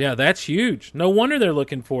gosh, yeah, that's huge. No wonder they're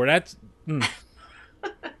looking for it.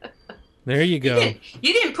 There you go.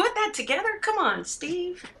 You didn't put that together? Come on,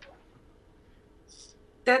 Steve.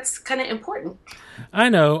 That's kind of important. I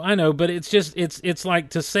know, but it's just, it's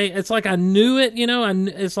like to say, it's like I knew it, you know, and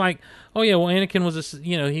it's like, oh yeah, well, Anakin was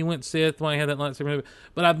he went Sith when he had that lightsaber,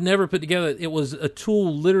 but I've never put together, it was a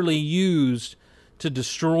tool literally used to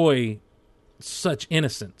destroy such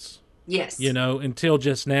innocence. Yes. You know, until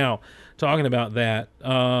just now, talking about that,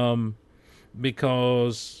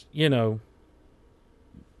 because, you know,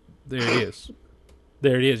 there it is.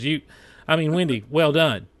 There it is. Wendy, well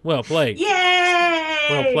done. Well played. Yay!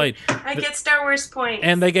 Well played. I get Star Wars points.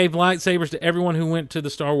 And they gave lightsabers to everyone who went to the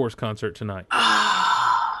Star Wars concert tonight.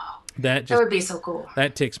 Oh, that would be so cool.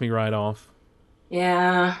 That ticks me right off.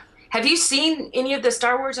 Yeah. Have you seen any of the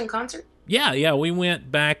Star Wars in concert? Yeah. We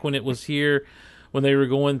went back when it was here, when they were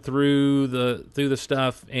going through the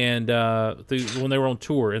stuff, and when they were on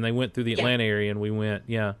tour, and they went through the Atlanta area, and we went.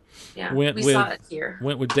 Yeah. Yeah. We saw it here.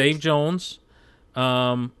 Went with Dave Jones,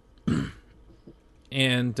 and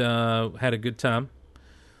had a good time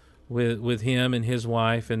with him and his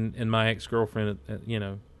wife and my ex-girlfriend,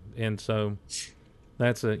 and so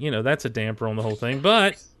that's a damper on the whole thing.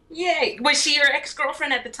 But yay! Was she your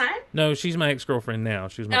ex-girlfriend at the time? no, she's my ex-girlfriend now.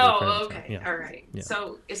 She was my girlfriend. Oh, okay, yeah. All right. Yeah.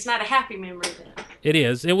 So it's not a happy memory then. It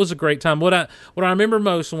is. It was a great time. What I remember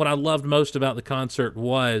most and what I loved most about the concert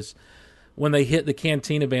was when they hit the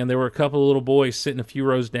Cantina band, there were a couple of little boys sitting a few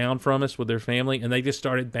rows down from us with their family, and they just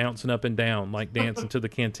started bouncing up and down, like dancing to the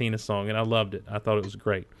Cantina song, and I loved it. I thought it was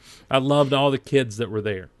great. I loved all the kids that were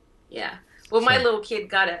there. Yeah. Well, my little kid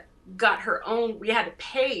got her own. We had to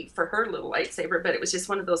pay for her little lightsaber, but it was just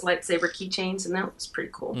one of those lightsaber keychains, and that was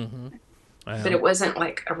pretty cool. Mm-hmm. But it wasn't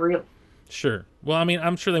like a real... Sure. Well, I mean,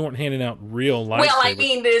 I'm sure they weren't handing out real lightsabers. Well, I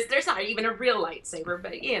mean, there's not even a real lightsaber,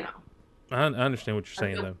 but, you know. I understand what you're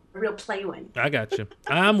saying, though. A real play one. I got you.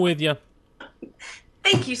 I'm with you.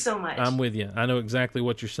 Thank you so much. I'm with you. I know exactly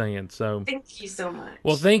what you're saying. So. Thank you so much.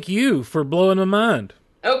 Well, thank you for blowing my mind.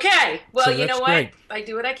 Okay. Well, So you know what? great. I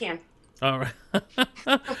do what I can. All right.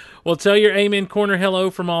 Well, tell your Amen Corner hello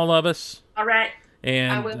from all of us. All right.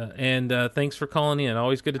 And I will. And thanks for calling in.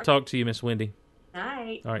 Always good to talk to you, Miss Wendy. All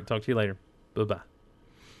right. All right. Talk to you later. Bye-bye.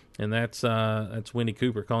 And that's Wendy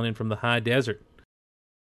Cooper calling in from the high desert.